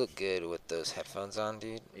 Dude, you look good with those headphones on,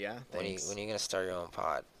 dude. Yeah, When thanks. are you gonna start your own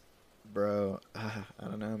pod? Bro, I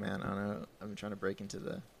don't know, man. I don't know. I'm trying to break into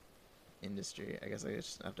the industry. I guess I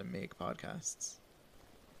just have to make podcasts.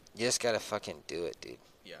 You just gotta fucking do it, dude.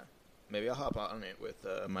 Yeah. Maybe I'll hop on it with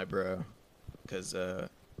my bro, because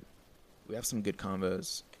we have some good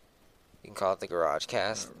combos. You can call it the Garage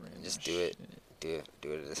Cast. Random And just do it. shit.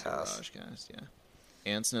 Do it at his house. Garagecast, yeah.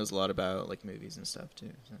 Ants knows a lot about like movies and stuff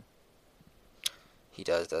too. So. He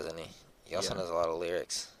does, doesn't he? He also Yeah. knows a lot of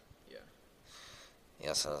lyrics. Yeah. He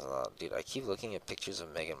also knows a lot. Dude, I keep looking at pictures of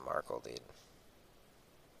Meghan Markle, dude.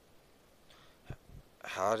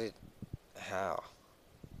 How?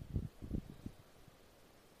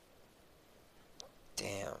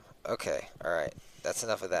 Damn. Okay. All right. That's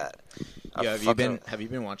enough of that. Yeah. Have you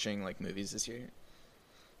been watching like movies this year?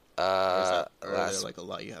 Or are there Last like a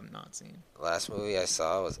lot you have not seen? last movie I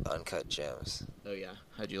saw was Uncut Gems. Oh yeah.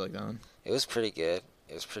 How'd you like that one? It was pretty good.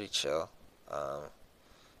 It was pretty chill.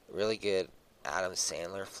 Really good Adam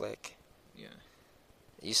Sandler flick. Yeah.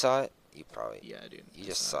 You saw it? You probably. Yeah, dude. You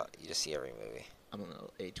just saw. You just see every movie. I'm an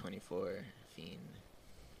A24 fiend.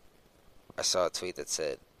 I saw a tweet that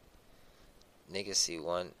said, "Niggas see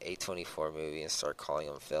one A24 movie and start calling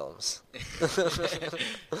them films."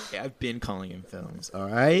 Yeah, I've been calling him films. All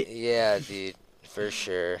right. Yeah, dude, for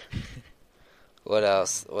sure. What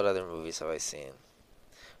else? What other movies have I seen?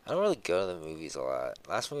 I don't really go to the movies a lot.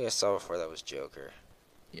 Last movie I saw before that was Joker.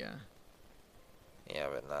 Yeah. Yeah,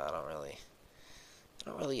 but nah, I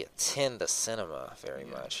don't really attend the cinema very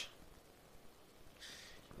Yeah. much.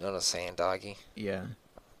 You know what I'm saying, doggy? Yeah.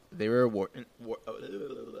 They were awarding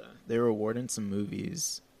some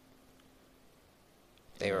movies.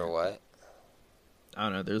 They were what? I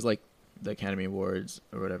don't know. There's like the Academy Awards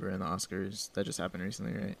or whatever and the Oscars that just happened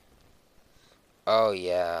recently, right? Oh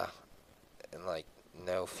yeah, and like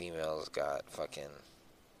no females got fucking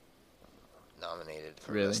nominated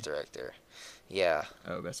for Really? best director. Yeah,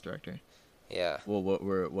 Oh, best director. yeah. Well, what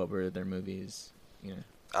were their movies? You know.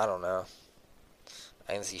 I don't know.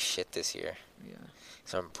 I didn't see shit this year, Yeah.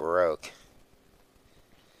 so I'm broke.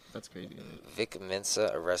 That's crazy. Vic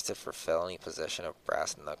Mensa arrested for felony possession of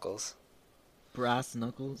brass knuckles. Brass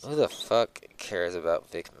knuckles. Who the fuck cares about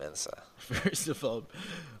Vic Mensa? First of all,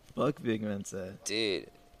 fuck Big Mensa. Dude,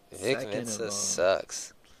 Vic Second of Mensa all-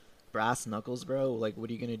 sucks. Brass knuckles, bro. Like, what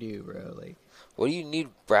are you gonna do, bro? What do you need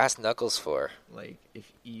brass knuckles for? Like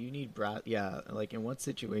if you need brass, yeah. Like, in what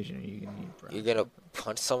situation are you gonna need brass? You're gonna knuckles?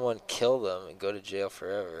 punch someone, kill them, and go to jail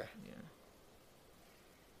forever. Yeah.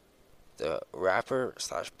 The rapper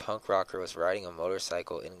 / punk rocker was riding a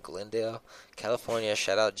motorcycle in Glendale, California.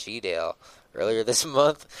 Shout out G-Dale. Earlier this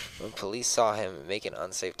month, when police saw him make an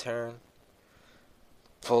unsafe turn,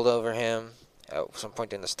 pulled over him at some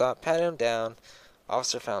point during the stop, patted him down.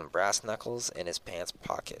 Officer found brass knuckles in his pants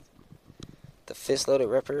pocket. The fist-loaded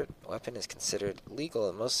weapon is considered legal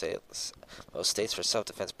in most states for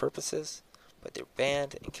self-defense purposes, but they're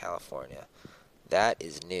banned in California. That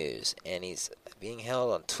is news, and he's being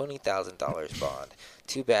held on $20,000 bond.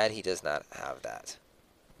 Too bad he does not have that.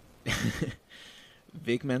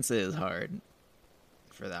 Vic Mensa is hard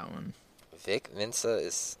for that one. Vic Mensa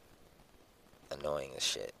is annoying as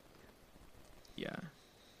shit, Yeah.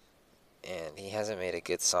 and he hasn't made a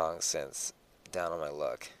good song since Down on My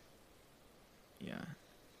Luck. Yeah.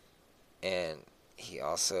 And he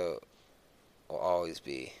also will always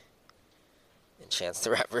be in Chance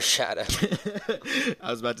the Rapper's shadow. I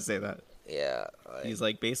was about to say that. Yeah, He's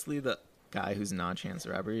like basically the guy who's not Chance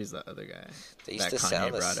the Rapper. He's the other guy they used that to Kanye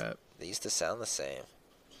sound brought up. They used to sound the same.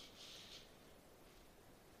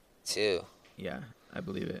 Too. Yeah, I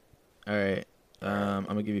believe it. All right. I'm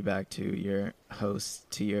gonna give you back to your host,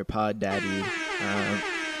 to your pod daddy, Hashtag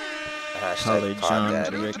College Pod John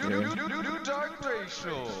Daddy. Ricker. Dark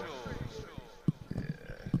racial.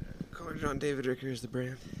 Caller John David Ricker is the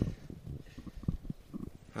brand.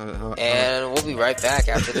 How- And we'll be right back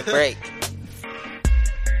after the break.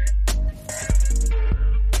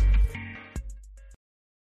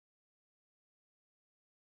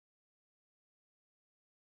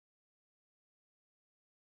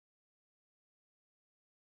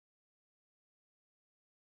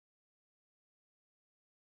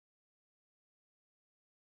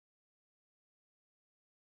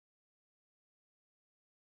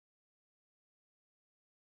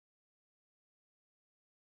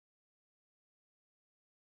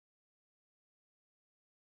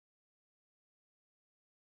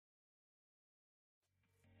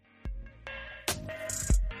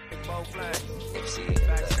 Nipsey,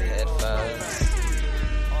 the headphones.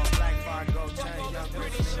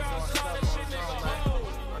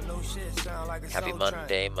 Happy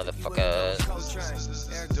Monday, motherfucker.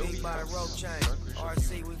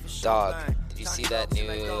 Dog, did you see that new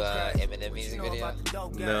Eminem music video?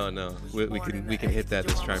 No. We can hit that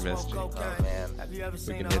this trimester. Oh man,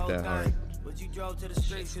 We can hit that hard.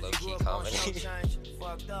 shit's low-key comedy.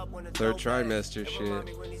 Third trimester shit.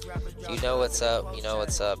 You know what's up, you know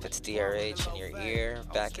what's up. It's DRH in your ear,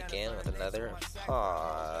 back again with another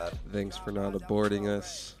pod. Thanks for not aborting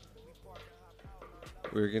us.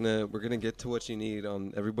 We're gonna get to what you need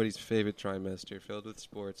on everybody's favorite trimester, filled with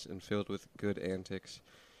sports and filled with good antics.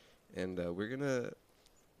 And we're gonna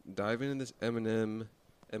dive into this Eminem.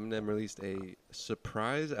 Eminem released a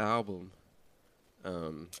surprise album.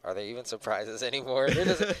 Are there even surprises anymore?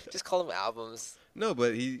 Just call them albums. No,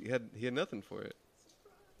 but he had nothing for it.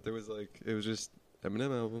 It was just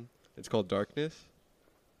Eminem album. It's called Darkness.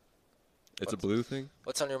 It's a blue thing.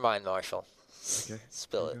 What's on your mind, Marshall? Okay.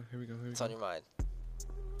 Spill it. Here we go. What's on your mind?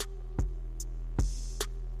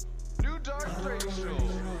 New Dark Racial.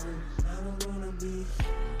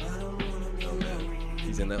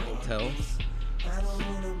 He's in that hotel.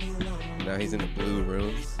 Now he's in a blue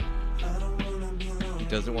room. He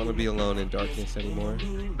doesn't want to be alone in darkness anymore.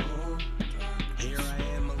 Here I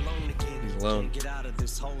am alone again. He's alone. Get out of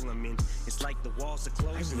this hole I'm in. It's like the walls are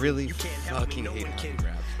closing. I really You can't help me, fucking no hate one how he can.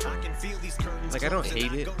 raps. I can feel these curtains Like, I don't closing.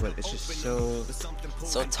 hate it, go but to it's just open so- it, but something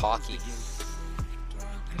pulls So me talky. back again.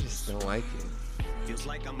 I just don't like it. Feels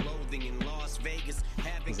like I'm loathing in Las Vegas.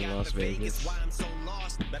 Haven't He's in got Las to Vegas. Why I'm so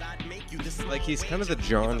lost, but I'd make you this Like, he's kind of the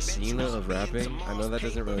John Cena of rapping. I know that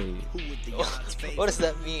doesn't really... What does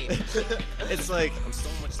that mean? It's like...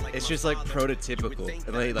 It's just like prototypical.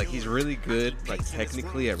 And like he's really good, like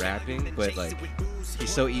technically at rapping, but like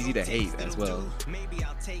he's so easy to hate as well.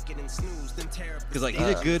 Cause like he's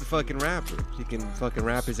a good fucking rapper. He can fucking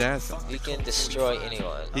rap his ass off. You can destroy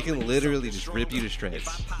anyone. He can literally just rip you to shreds.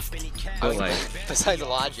 But like, Besides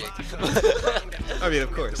Logic. I mean,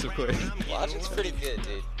 of course. Logic's pretty good,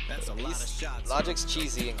 dude. Logic's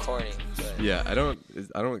cheesy and corny. But Yeah, I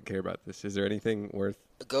don't care about this. Is there anything worth?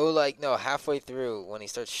 go halfway through when he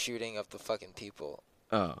starts shooting up the fucking people.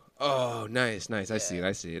 Oh, nice. I see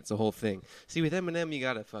it. It's the whole thing. See, with Eminem, you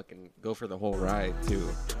gotta fucking go for the whole ride too.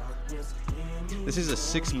 This is a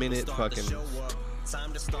 6-minute fucking.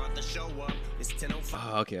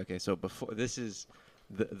 Oh, okay. So before this is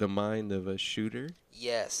the mind of a shooter.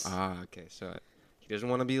 Yes. Okay. So he doesn't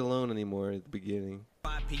want to be alone anymore at the beginning.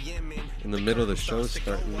 In the middle of the show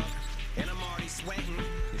starting. He's sweating.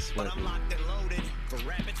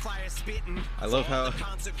 I love how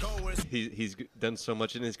he's done so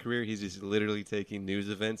much in his career. He's just literally taking news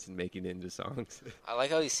events and making it into songs. I like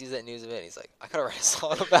how he sees that news event. He's like, I gotta write a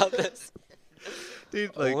song about this.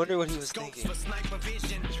 Dude, I like, wonder what he was thinking. he's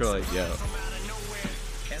probably like, yo.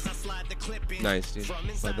 Nice, dude.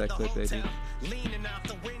 Slide that clip, baby.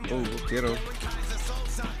 Oh, get him.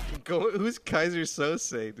 Who's Kaiser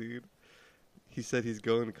Sose, dude? He said he's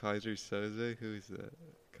going Kaiser Soze. Who is that?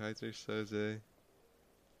 Kaiser Soze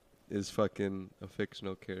is fucking a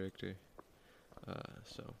fictional character.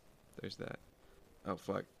 So there's that. Oh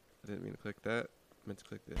fuck! I didn't mean to click that. I meant to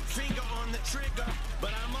click this.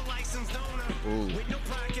 Ooh,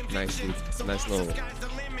 nice dude. Nice little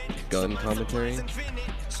gun commentary.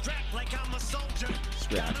 Strap.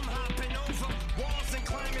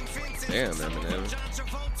 Damn, Eminem.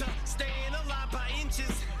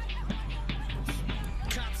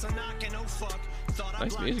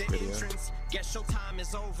 Nice music video.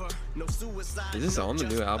 Is this on the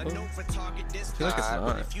new album? I feel like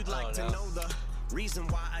it's not. Reason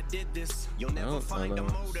why I did this, you'll never find a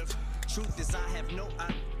motive. Truth is, I have no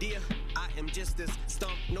idea. I am just this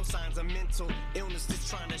stumped, no signs of mental illness. Just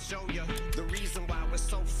trying to show you the reason why we're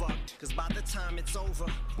so fucked. Cause by the time it's over,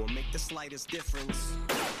 we'll make the slightest difference.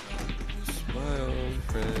 My old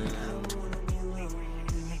friend.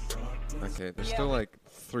 Okay, there's still like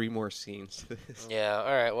 3 more scenes to this. Yeah,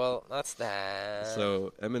 alright, well, that's that.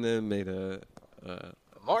 So Eminem made a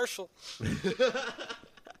Marshall.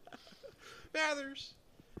 Mathers.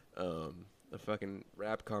 A fucking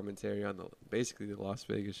rap commentary on basically the Las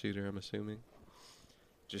Vegas shooter, I'm assuming.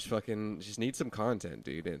 Just need some content,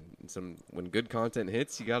 dude, and when good content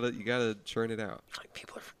hits, you gotta churn it out. Like,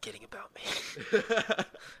 people are forgetting about me. I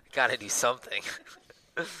gotta do something.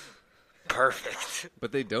 Perfect.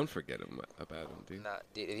 But they don't forget about him, dude. Nah,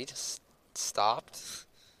 dude, if he just stopped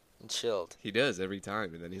and chilled. He does every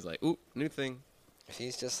time, and then he's like, "Ooh, new thing." If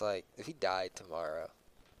he's just like, if he died tomorrow,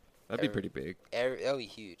 That'd be pretty big. that would be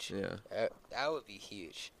huge. Yeah. That would be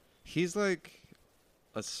huge. He's like,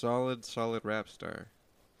 a solid rap star.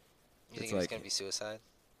 You think It's he was like- gonna be suicide?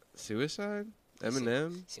 Suicide? He seem-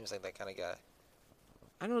 Eminem? Seems like that kind of guy.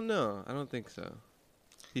 I don't know. I don't think so.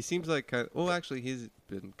 He seems like well, actually, he's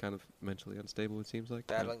been kind of mentally unstable. It seems like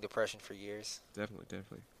Battling depression for years.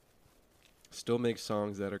 Definitely. Still makes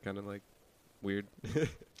songs that are kind of like weird.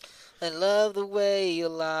 I love the way you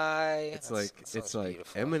lie. It's That's- like that song's it's like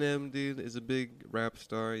beautiful. Eminem, dude, is a big rap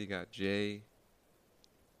star. You got Jay.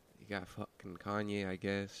 You got fucking Kanye, I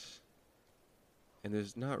guess. And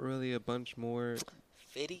there's not really a bunch more.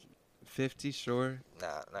 50? 50, sure. Nah,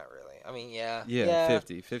 not really. I mean, yeah. Yeah,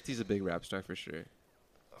 50. 50's a big rap star for sure.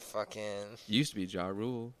 Fucking Used to be Ja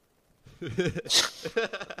Rule.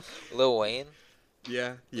 Lil Wayne.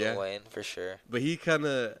 Yeah. Lil Wayne for sure. But he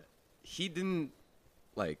didn't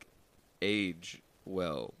like age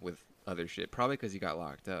well with other shit. Probably because he got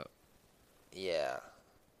locked up. Yeah.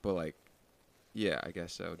 But like, yeah, I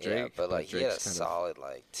guess so. Yeah, Drake, but like he had a Drake's kind of- solid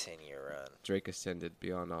like 10-year run. Drake ascended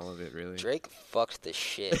beyond all of it, really. Drake fucked the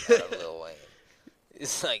shit out of Lil Wayne.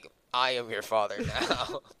 It's like, I am your father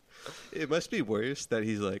now. It must be worse that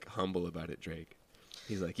he's like humble about it, Drake.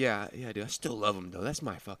 He's like, yeah, dude, I still love him though. That's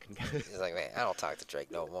my fucking guy. He's like, man, I don't talk to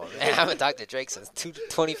Drake no more. Man, I haven't talked to Drake since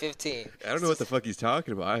 2015. I don't know what the fuck he's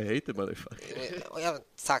talking about. I hate the motherfucker. We haven't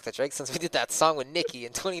talked to Drake since we did that song with Nicki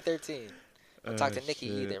in 2013. I don't talk to Nicki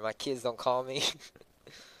shit. either. My kids don't call me.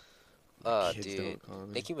 Kids Dude, don't call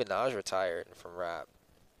me. Nicki Minaj retired from rap.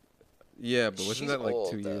 Yeah, but wasn't She's that like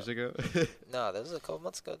old, 2 years though. ago? No, that was a couple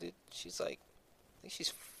months ago, dude. She's like, I think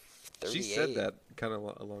she's 38. She said that kind of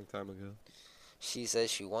a long time ago. She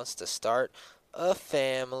says she wants to start a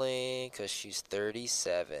family because she's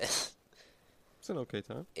 37. It's an okay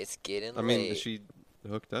time. It's getting I mean, late. is she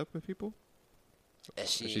hooked up with people? and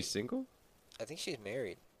Is she single? I think she's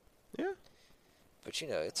married. Yeah. But you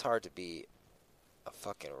know, it's hard to be a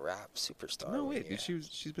fucking rap superstar. No, when wait, you're- dude.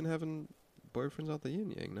 She's been having boyfriends out the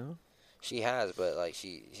yin yang, no? She has, but like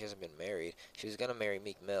she hasn't been married. She was gonna marry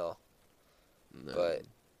Meek Mill, No. but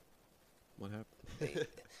What happened?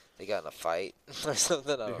 they got in a fight or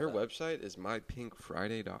something. I Dude, don't her know. website is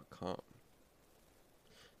mypinkfriday.com.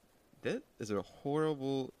 That is a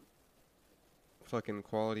horrible fucking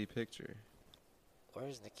quality picture.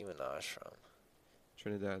 Where's Nicki Minaj from?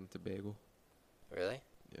 Trinidad and Tobago. Really?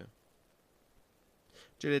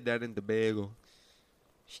 Trinidad and Tobago.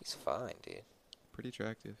 She's fine, dude. Pretty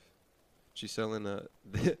attractive. She's selling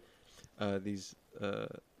these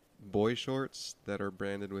boy shorts that are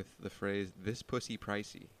branded with the phrase "This pussy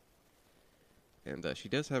pricey," and she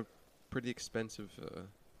does have pretty expensive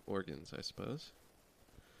organs, I suppose.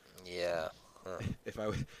 Yeah. Huh. If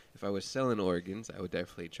I was selling organs, I would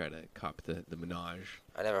definitely try to cop the Minaj.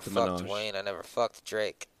 I never The fucked Minaj. Wayne. I never fucked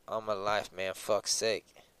Drake. All my life, man. Fuck's sake.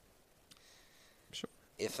 Sure.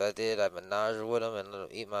 If I did, I'd menage with him and let him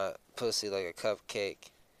eat my pussy like a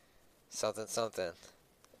cupcake. Something, something.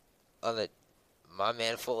 On the, my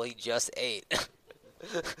man fully just ate.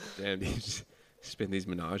 Damn, do you just spin these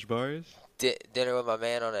Minaj bars? Dinner with my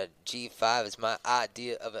man on a G5 is my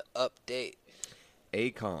idea of an update.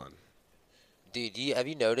 Akon. Dude, have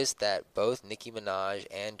you noticed that both Nicki Minaj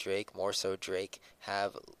and Drake, more so Drake,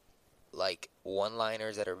 have like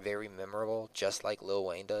one-liners that are very memorable, just like Lil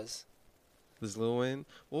Wayne does? This Lil Wayne?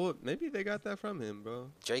 Well, maybe they got that from him,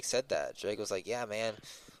 bro. Drake said that. Drake was like, yeah, man,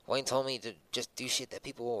 Wayne told me to just do shit that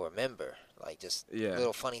people will remember. Like, just Yeah.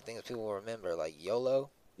 little funny things people will remember. Like,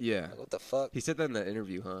 YOLO? Yeah. Like, what the fuck? He said that in that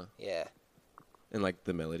interview, huh? Yeah. And like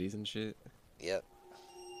the melodies and shit. Yep.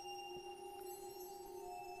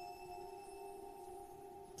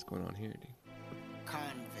 What's going on here, dude?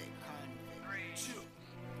 Convict.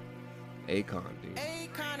 Akon, dude.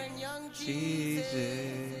 Akon and Young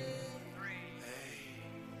Jesus.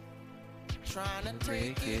 Trying to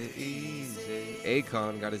Take it easy.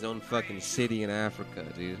 Akon got his own fucking city in Africa,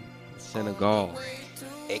 dude. Senegal.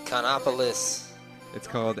 Akonopolis. It's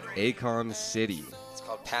called Akon City. It's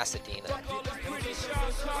called Pasadena.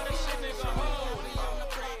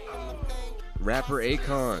 Rapper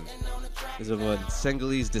Akon is of a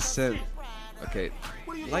Senegalese descent. Okay,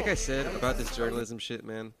 like I said about this journalism shit,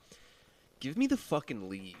 man, give me the fucking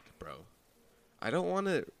lead, bro. I don't want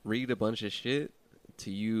to read a bunch of shit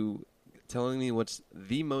to you telling me what's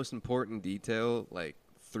the most important detail, like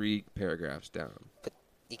 3 paragraphs down. But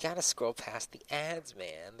you gotta scroll past the ads,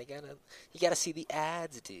 man. You gotta see the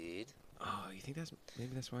ads, dude. Oh, you think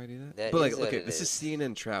maybe that's why I do that? That But like, is what okay, it this is is.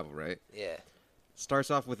 CNN Travel, right? Yeah.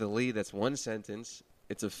 Starts off with a lead that's one sentence.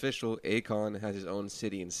 It's official. Akon has his own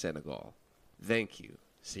city in Senegal. Thank you,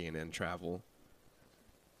 CNN Travel.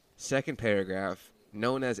 Second paragraph,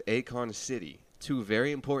 known as Akon City. 2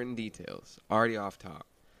 very important details. Already off top.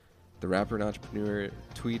 The rapper and entrepreneur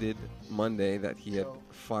tweeted Monday that he had So,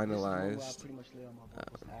 finalized. This is pretty much lay on my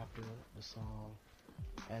vocals after the song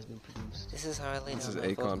has been produced. This is how I lay This down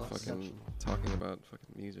is my Akon vocals. fucking talking about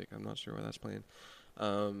fucking music. I'm not sure why that's playing.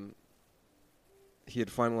 He had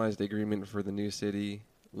finalized the agreement for the new city.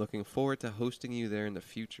 Looking forward to hosting you there in the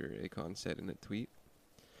future, Akon said in a tweet.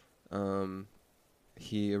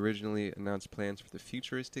 He originally announced plans for the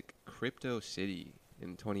futuristic crypto city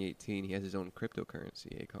in 2018. He has his own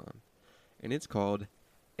cryptocurrency, Akon. And it's called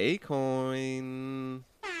Acoin.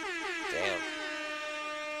 Damn.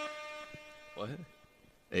 What?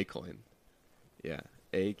 Acoin. Yeah.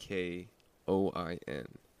 Acoin.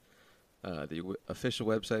 The official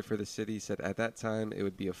website for the city said at that time it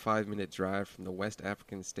would be a 5-minute drive from the West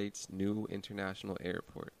African state's new international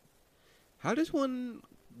airport. How does one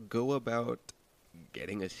go about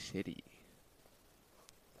getting a city?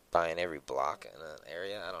 Buying every block in an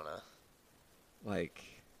area? I don't know. Like,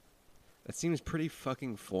 that seems pretty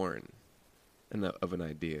fucking foreign of an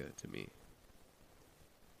idea to me.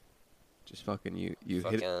 Just fucking you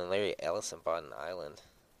Fucking hit Larry Ellison bought an island.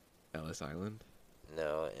 Ellis Island.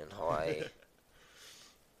 No, in Hawaii.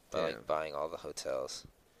 By Damn. like buying all the hotels.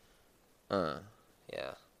 Yeah.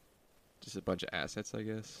 Just a bunch of assets, I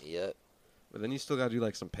guess. Yep. But then you still gotta do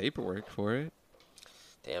like some paperwork for it.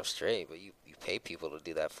 Damn straight, but you pay people to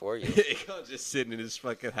do that for you. He can't just sitting in his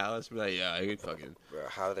fucking house, be like, yeah, I can fucking. Bro,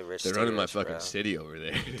 how are the rich They're stay running my rich, fucking bro? city over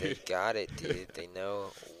there. They got it, dude. They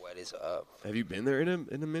know what is up. Have you been there in a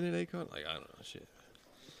minute, Akon? Like, I don't know, shit.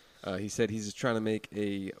 He said he's just trying to make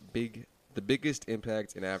the biggest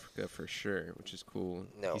impact in Africa for sure, which is cool.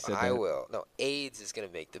 No, He said I that- will. No, AIDS is going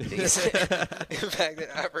to make the biggest impact in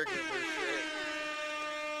Africa for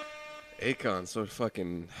sure. Akon, so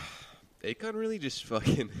fucking. Akon really just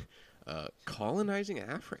fucking colonizing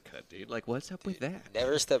Africa, dude. Like, what's up with that?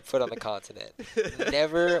 Never stepped foot on the continent.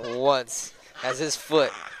 Never once has his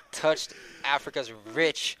foot touched Africa's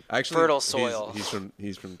rich, Actually, fertile he's- soil.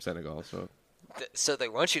 He's from Senegal, so. So they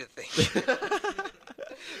want you to think.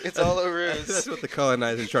 It's all a ruse. That's what the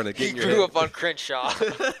colonizers trying to get He in your grew head. up on Crenshaw.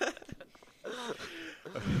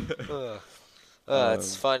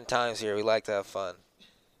 It's fun times here. We like to have fun.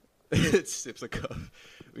 Sips a cup.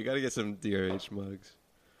 We gotta get some DRH mugs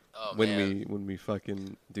Oh, when man. we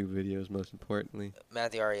fucking do videos. Most importantly,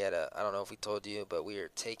 Matthew Arrieta, I don't know if we told you, but we are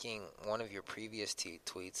taking one of your previous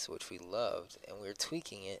tweets, which we loved, and we're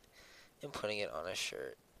tweaking it and putting it on a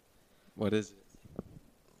shirt. what is it?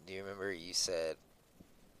 Do you remember you said,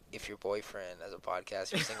 if your boyfriend has a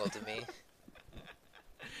podcast, you're single to me?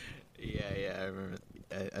 Yeah, I remember.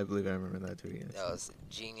 I believe I remember that tweet. Yes. That was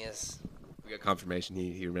genius. We got confirmation.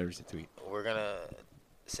 He remembers the tweet. We're going to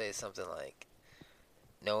say something like,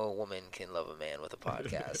 no woman can love a man with a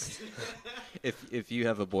podcast. If you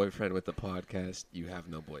have a boyfriend with a podcast, you have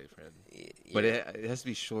no boyfriend. But it has to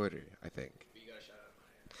be shorter, I think.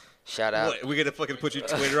 Shout out. What, we're gonna fucking put your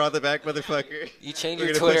Twitter on the back, motherfucker. You change We're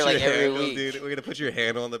your gonna put Twitter like every handle, week. dude. We're gonna put your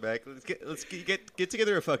handle on the back. Let's get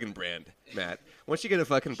together a fucking brand, Matt. Once you get a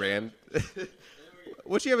fucking brand,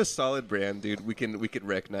 once you have a solid brand, dude, we can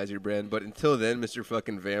recognize your brand. But until then, Mr.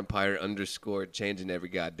 Fucking Vampire _ changing every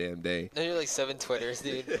goddamn day. There's like 7 Twitters,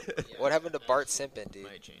 dude. What happened to Bart Simpson, dude?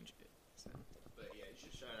 Might change it. So. But yeah, you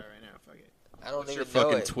should shout out right now. Fuck it. I don't What's your even know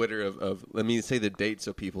fucking it. Twitter of? Let me say the date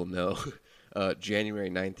so people know. January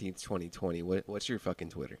 19th, 2020. What's your fucking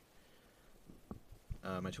Twitter?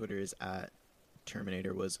 My Twitter is at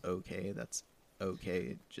Terminator was okay. That's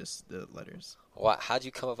okay, just the letters. How'd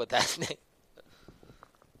you come up with that name?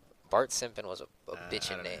 Bart Simpson was a I bitchin'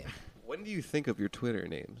 don't know. name. When do you think of your Twitter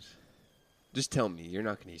names? Just tell me. You're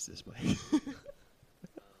not gonna use this mic.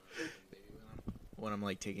 When I'm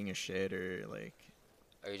like taking a shit or like.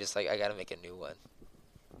 Or you just like, I gotta make a new one?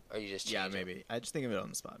 Or you just Yeah, change it? maybe. I just think of it on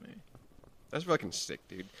the spot, maybe. That's fucking sick,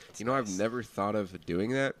 dude. You know, nice. I've never thought of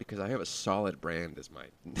doing that because I have a solid brand as my.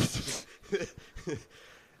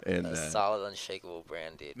 And A solid, unshakable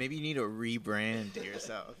brand, dude. Maybe you need to rebrand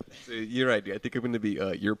yourself. so you're right, dude. I think I'm gonna be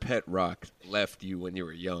your pet rock left you when you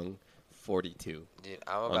were young, 42 Dude,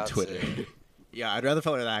 I'm on about Twitter. to. Yeah, I'd rather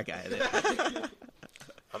follow that guy.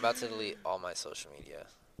 I'm about to delete all my social media.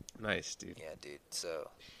 Nice, dude. Yeah, dude.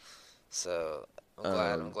 So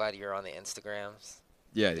I'm glad you're on the Instagrams.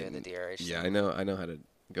 Yeah, Doing dude. the DRH Yeah, thing. I know how to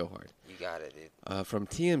go hard. You got it, dude. From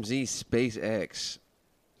TMZ, SpaceX.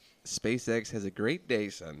 SpaceX has a great day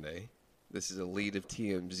Sunday. This is a lead of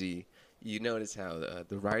TMZ. You notice how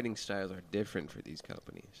the writing styles are different for these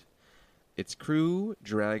companies. Its Crew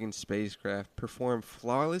Dragon spacecraft performed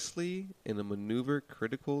flawlessly in a maneuver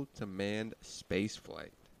critical to manned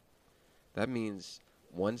spaceflight. That means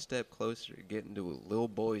one step closer to getting to little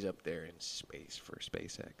boys up there in space for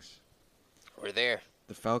SpaceX. We're there.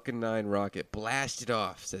 The Falcon 9 rocket blasted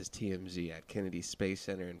off, says TMZ, at Kennedy Space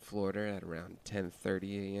Center in Florida at around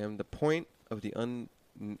 10:30 a.m. The point of the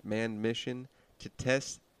unmanned mission to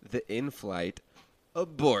test the in-flight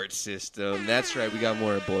abort system. That's right, we got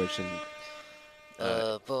more abortion.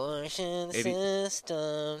 Abortion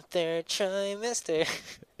system, third trimester.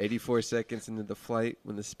 84 seconds into the flight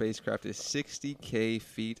when the spacecraft is 60K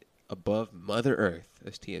feet above Mother Earth,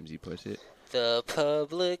 as TMZ puts it. The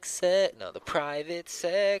private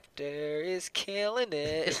sector is killing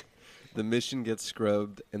it. The mission gets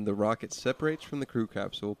scrubbed, and the rocket separates from the crew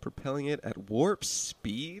capsule, propelling it at warp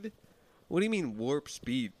speed? What do you mean warp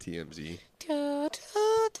speed, TMZ? Da,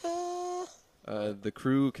 da, da. The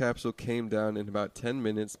crew capsule came down in about 10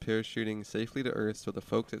 minutes, parachuting safely to Earth so the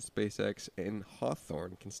folks at SpaceX and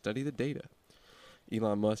Hawthorne can study the data.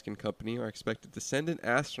 Elon Musk and company are expected to send an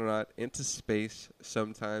astronaut into space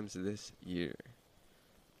sometimes this year.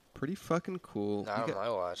 Pretty fucking cool. Not on my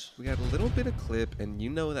watch. We got a little bit of clip, and you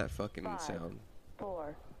know that fucking sound.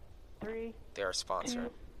 4, 3, They're our sponsor.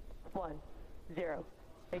 2, 1, 0.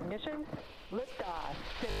 Ignition, liftoff.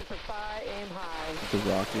 Set for 5, aim high. The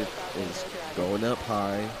rocket is going up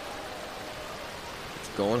high. It's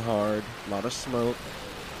going hard. A lot of smoke.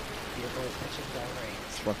 Vehicle is pitching down range.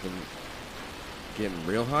 It's fucking getting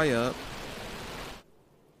real high up.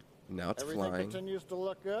 Now it's Everything flying. continues to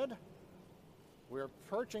look good. We're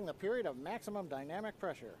approaching the period of maximum dynamic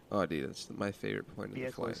pressure. Oh, dude, that's my favorite point of the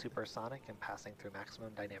Vehicle flight. is supersonic and passing through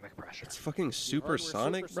maximum dynamic pressure. It's fucking We're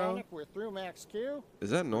supersonic, bro. supersonic. We're through max Q. Is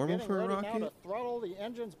that normal Getting for a ready now to rocket? throttle the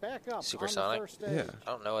engines back up. Supersonic? On the first stage. Yeah.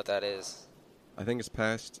 I don't know what that is. I think it's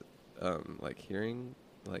past, like hearing,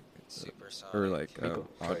 like, Supersonic. or like,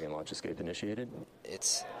 Dragon launch escape initiated.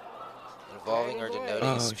 It's involving or denoting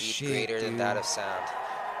Oh, a speed shit, greater than dude. that of sound.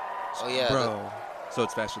 Oh yeah, bro. So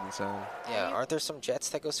it's faster than sound. yeah. Aren't there some jets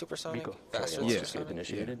that go supersonic? Faster than Yeah. supersonic?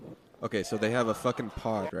 Initiated. Okay, so they have a fucking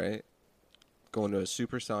pod, right? Going to a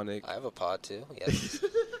supersonic, I have a pod too. Yes.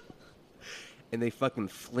 and they fucking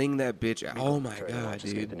fling that bitch out. Oh my Dragon god, launch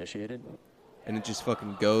escape dude. initiated. And it just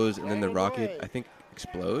fucking goes, and then the Right rocket, away. I think,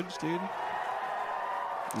 explodes, dude.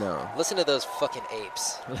 No. Listen to those fucking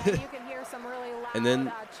apes. You can hear some really loud And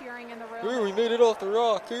then- cheering in the room. Here, we made it off the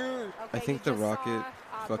rock. Here. I Okay, think you the just rocket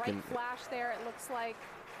saw a fucking- bright flash there. It looks like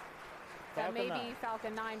that may Falcon be 9.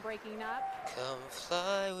 Falcon 9 breaking up. Come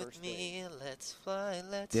fly with First me. Let's fly.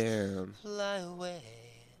 Let's Damn. fly away.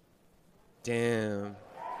 Damn.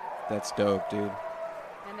 That's dope, dude.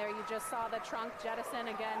 And there you just saw the trunk jettison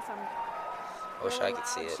again. Some I wish really I could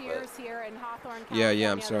see loud it, cheers but here in Hawthorne, Yeah,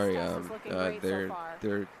 I'm California. sorry. This test is looking great so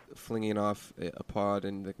They're far. flinging off a pod,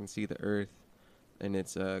 and they can see the Earth, and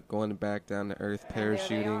it's going back down to Earth, And there they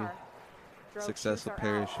parachuting. are. Drogue Successful chutes are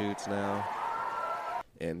out. parachutes now,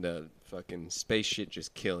 and fucking space shit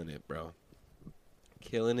just killing it, bro.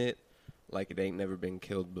 Killing it like it ain't never been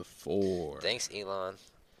killed before. Thanks, Elon.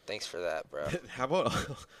 Thanks for that, bro. How about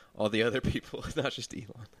all the other people, not just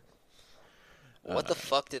Elon? What the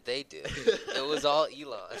fuck did they do? It was all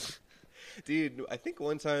Elon. Dude, I think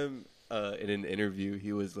one time in an interview,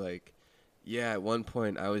 he was like, yeah, at one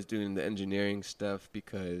point I was doing the engineering stuff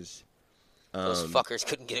because... Those fuckers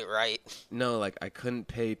couldn't get it right. No, like, I couldn't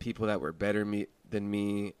pay people that were better than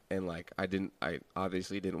me, and, like, I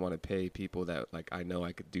obviously didn't want to pay people that, like, I know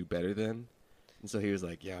I could do better than. And so he was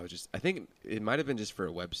like, yeah, I think it might have been just for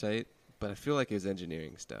a website, but I feel like it was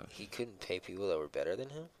engineering stuff. He couldn't pay people that were better than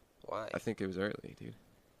him? Why? I think it was early, dude.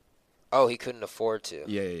 Oh, he couldn't afford to.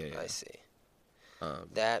 Yeah. I see.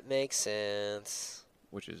 That makes sense.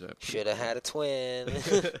 Which is Should have had a twin.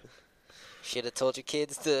 Should have told your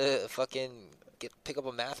kids to fucking pick up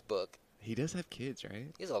a math book. He does have kids, right?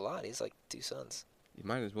 He has a lot. He's like 2 sons. You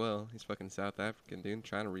might as well. He's fucking South African, dude,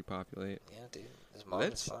 trying to repopulate. Yeah, dude. His mom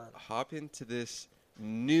Let's is fine. hop into this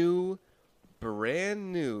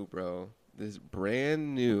brand new, bro. This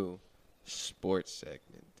brand new sports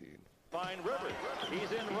segment, dude. Fine Rivers.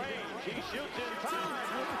 He's in range. He shoots in time.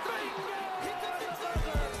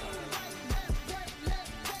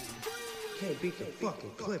 Can't beat the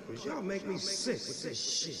fucking Clippers. Y'all make me sick with this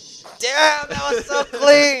shit. Damn, that was so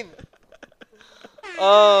clean.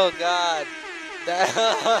 Oh God.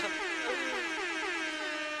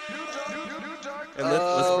 And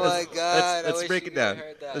my God, I Let's wish break you it down. guys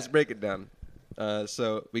heard that. Let's break it down.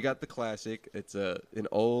 So we got the classic. It's an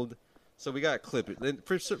old. So we got Clippers.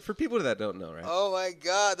 For people that don't know, right? Oh my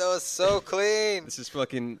God, that was so clean. This is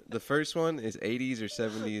fucking. The first one is 80s or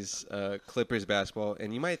 70s Clippers basketball,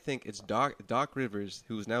 and you might think it's Doc Rivers,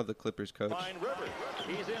 who's now the Clippers coach. Fine Rivers.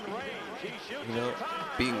 He's in range. He shoots You know, in time.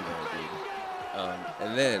 bingo, dude.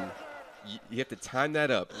 And then you have to time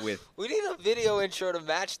that up with. We need a video intro to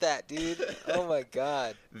match that, dude. Oh my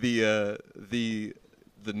god. The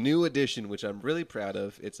new edition, which I'm really proud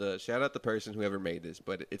of. It's a shout out the person whoever made this,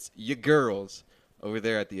 but it's your girls over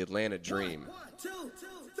there at the Atlanta Dream.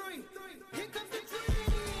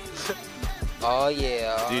 Oh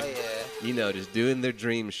yeah, Dude, yeah. You know, just doing their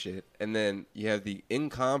dream shit, and then you have the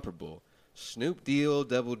incomparable Snoop D-O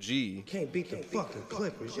Double G. Can't beat the fucking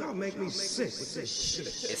Clippers. Y'all make me sick with this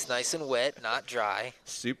shit. It's nice and wet, not dry.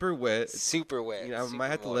 Super wet. Super wet. You know, I super might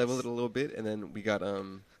have to moist. level it a little bit, and then we got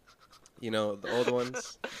you know, the old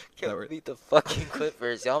ones. Can't beat the fucking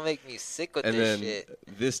Clippers. Y'all make me sick with and this then shit.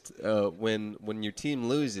 this when your team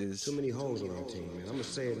loses. Too many hoes on our team, man. I'm gonna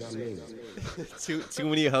say it, I mean it. too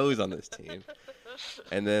many hoes on this team.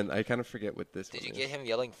 And then I kind of forget what this. Did one you is. get him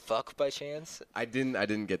yelling "fuck" by chance? I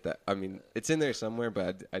didn't get that. I mean, it's in there somewhere,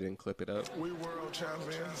 but I didn't clip it up. We world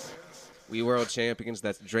champions. We world champions.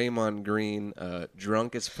 That's Draymond Green,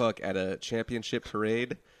 drunk as fuck at a championship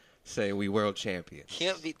parade, saying we world champions.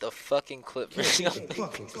 Can't beat the fucking Clippers. Can't beat the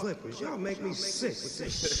fucking Clippers. Y'all make me sick with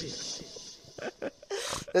this shit.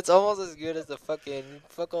 That's almost as good as the fucking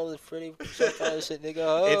fuck all this pretty shit, nigga.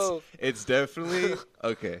 Oh. It's definitely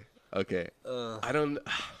okay. I don't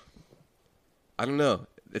know.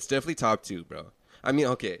 It's definitely top 2, bro. I mean,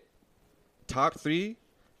 okay. Top 3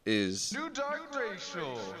 is New Dark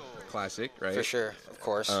Racial. classic, right? For sure, of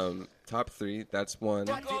course. Top 3, that's one.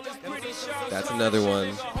 That's another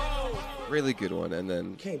one. Really good one, and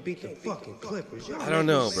then Can't beat the fucking Clippers. Y'all I don't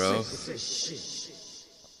make me know, bro. sick with this shit.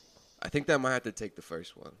 I think that might have to take the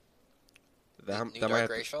first one. New might Dark have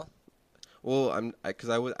to- Racial? Well, I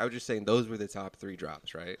was just saying those were the top 3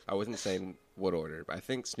 drops, right? I wasn't saying what order, but I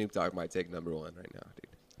think Snoop Dogg might take number 1 right now, dude.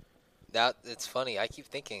 It's funny. I keep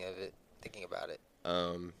thinking about it.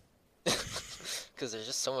 Because there's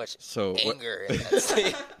just so much anger in that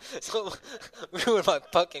scene. So ruined my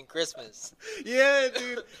fucking Christmas. Yeah,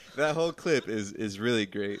 dude. That whole clip is really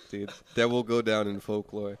great, dude. That will go down in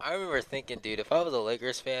folklore. I remember thinking, dude, if I was a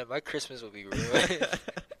Lakers fan, my Christmas would be ruined.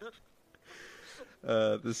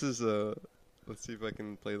 This is let's see if I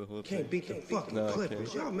can play the whole thing. Can't beat the fucking No, I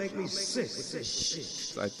Clippers. can't. Y'all make me sick with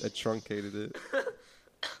this shit. I truncated it.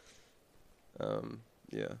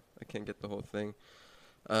 Yeah, I can't get the whole thing.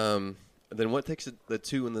 Then what takes the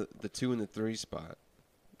 2 and the 2 and the 3 spot?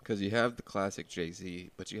 Because you have the classic Jay-Z,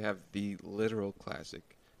 but you have the literal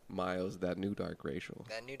classic Miles, that New Dark Racial.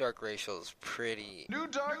 That New Dark Racial is pretty. New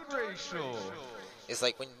Dark Racial. It's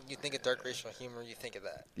like when you think of dark racial humor, you think of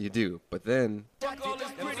that. You do, but then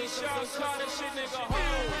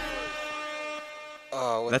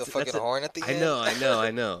Oh, with the fucking horn at the end.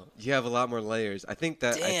 I know. You have a lot more layers. I think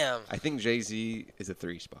that. Damn. I think Jay-Z is a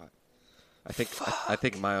 3 spot. I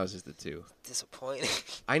think Miles is the 2. Disappointing.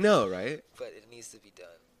 I know, right? But it needs to be done.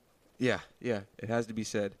 Yeah, it has to be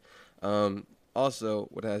said. Also,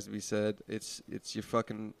 what has to be said, it's your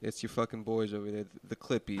fucking boys over there, the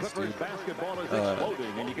Clippies, dude.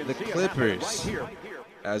 The Clippers,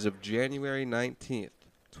 as of January 19th,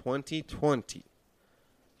 2020,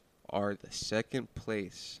 are the second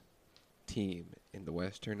place team in the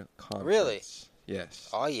Western Conference. Really? Yes.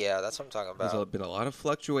 Oh yeah, that's what I'm talking about. There's been a lot of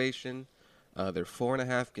fluctuation. They're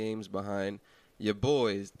 4.5 games behind your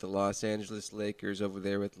boys, the Los Angeles Lakers, over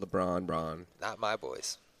there with LeBron. Not my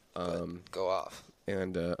boys. Go off.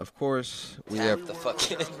 And of course, we Tap have the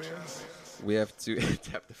fucking. We have to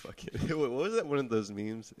tap the fucking. What was that? One of those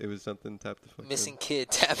memes? It was something tap the fucking. Missing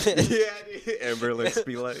kid, tap it. Yeah, dude. Amber Alerts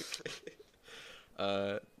be like.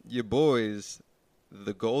 Your boys,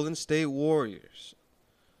 the Golden State Warriors,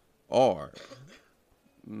 are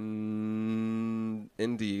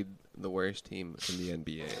indeed the worst team in the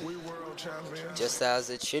NBA. We world champions. Just as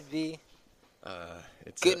it should be.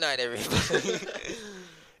 It's Good night, everybody.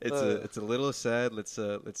 It's a little sad. Let's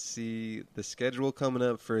see the schedule coming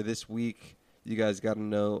up for this week. You guys got to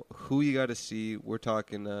know who you got to see. We're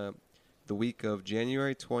talking the week of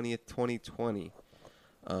January 20th, 2020.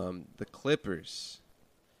 The Clippers.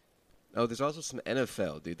 Oh, there's also some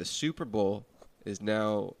NFL, dude. The Super Bowl is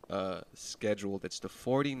now scheduled. It's the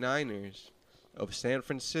 49ers of San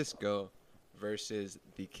Francisco versus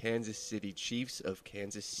the Kansas City Chiefs of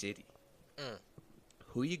Kansas City.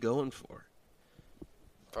 Who you going for?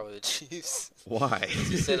 Probably the Chiefs. Why?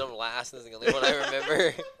 You said them last. That's the only one I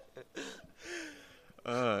remember.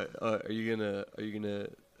 Are you gonna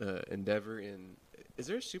endeavor in? Is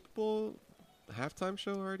there a Super Bowl halftime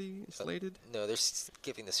show already slated? No, they're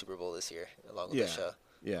skipping the Super Bowl this year along with the show.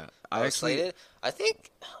 Yeah, Slated. I think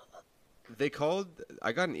they called.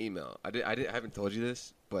 I got an email. I haven't told you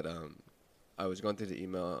this, but I was going through the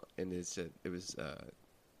email and it said it was.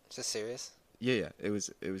 Is this serious? Yeah. It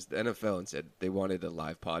was the NFL and said they wanted a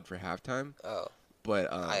live pod for halftime. Oh.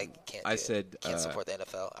 But I can't. I said can't support the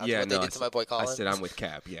NFL. Yeah, what they did to my boy Colin. I said I'm with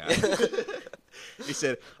Cap. Yeah.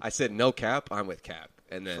 I said no Cap. I'm with Cap.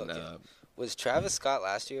 And then was Travis Scott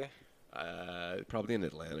last year? Probably in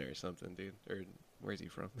Atlanta or something, dude. Or where's he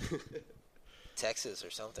from? Texas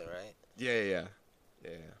or something, right? Yeah.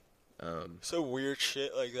 Some weird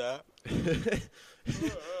shit like that.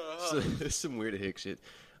 Some weird hick shit.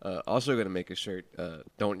 Also gonna make a shirt.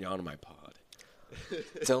 Don't yawn on my pod.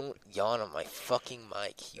 Don't yawn on my fucking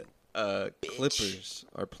mic, you bitch. Clippers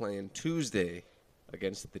are playing Tuesday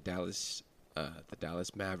against the Dallas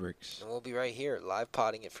Mavericks. And we'll be right here, live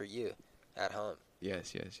potting it for you at home.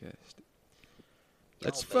 Yes.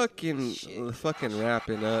 Let's fucking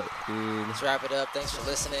wrapping up, dude. Let's wrap it up. Thanks for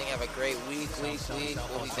listening. Have a great week. We'll be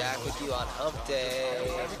back with you on Hump Day.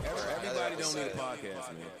 Everybody don't need a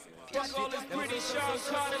podcast, man. Fuck all this British shit,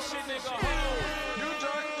 nigga.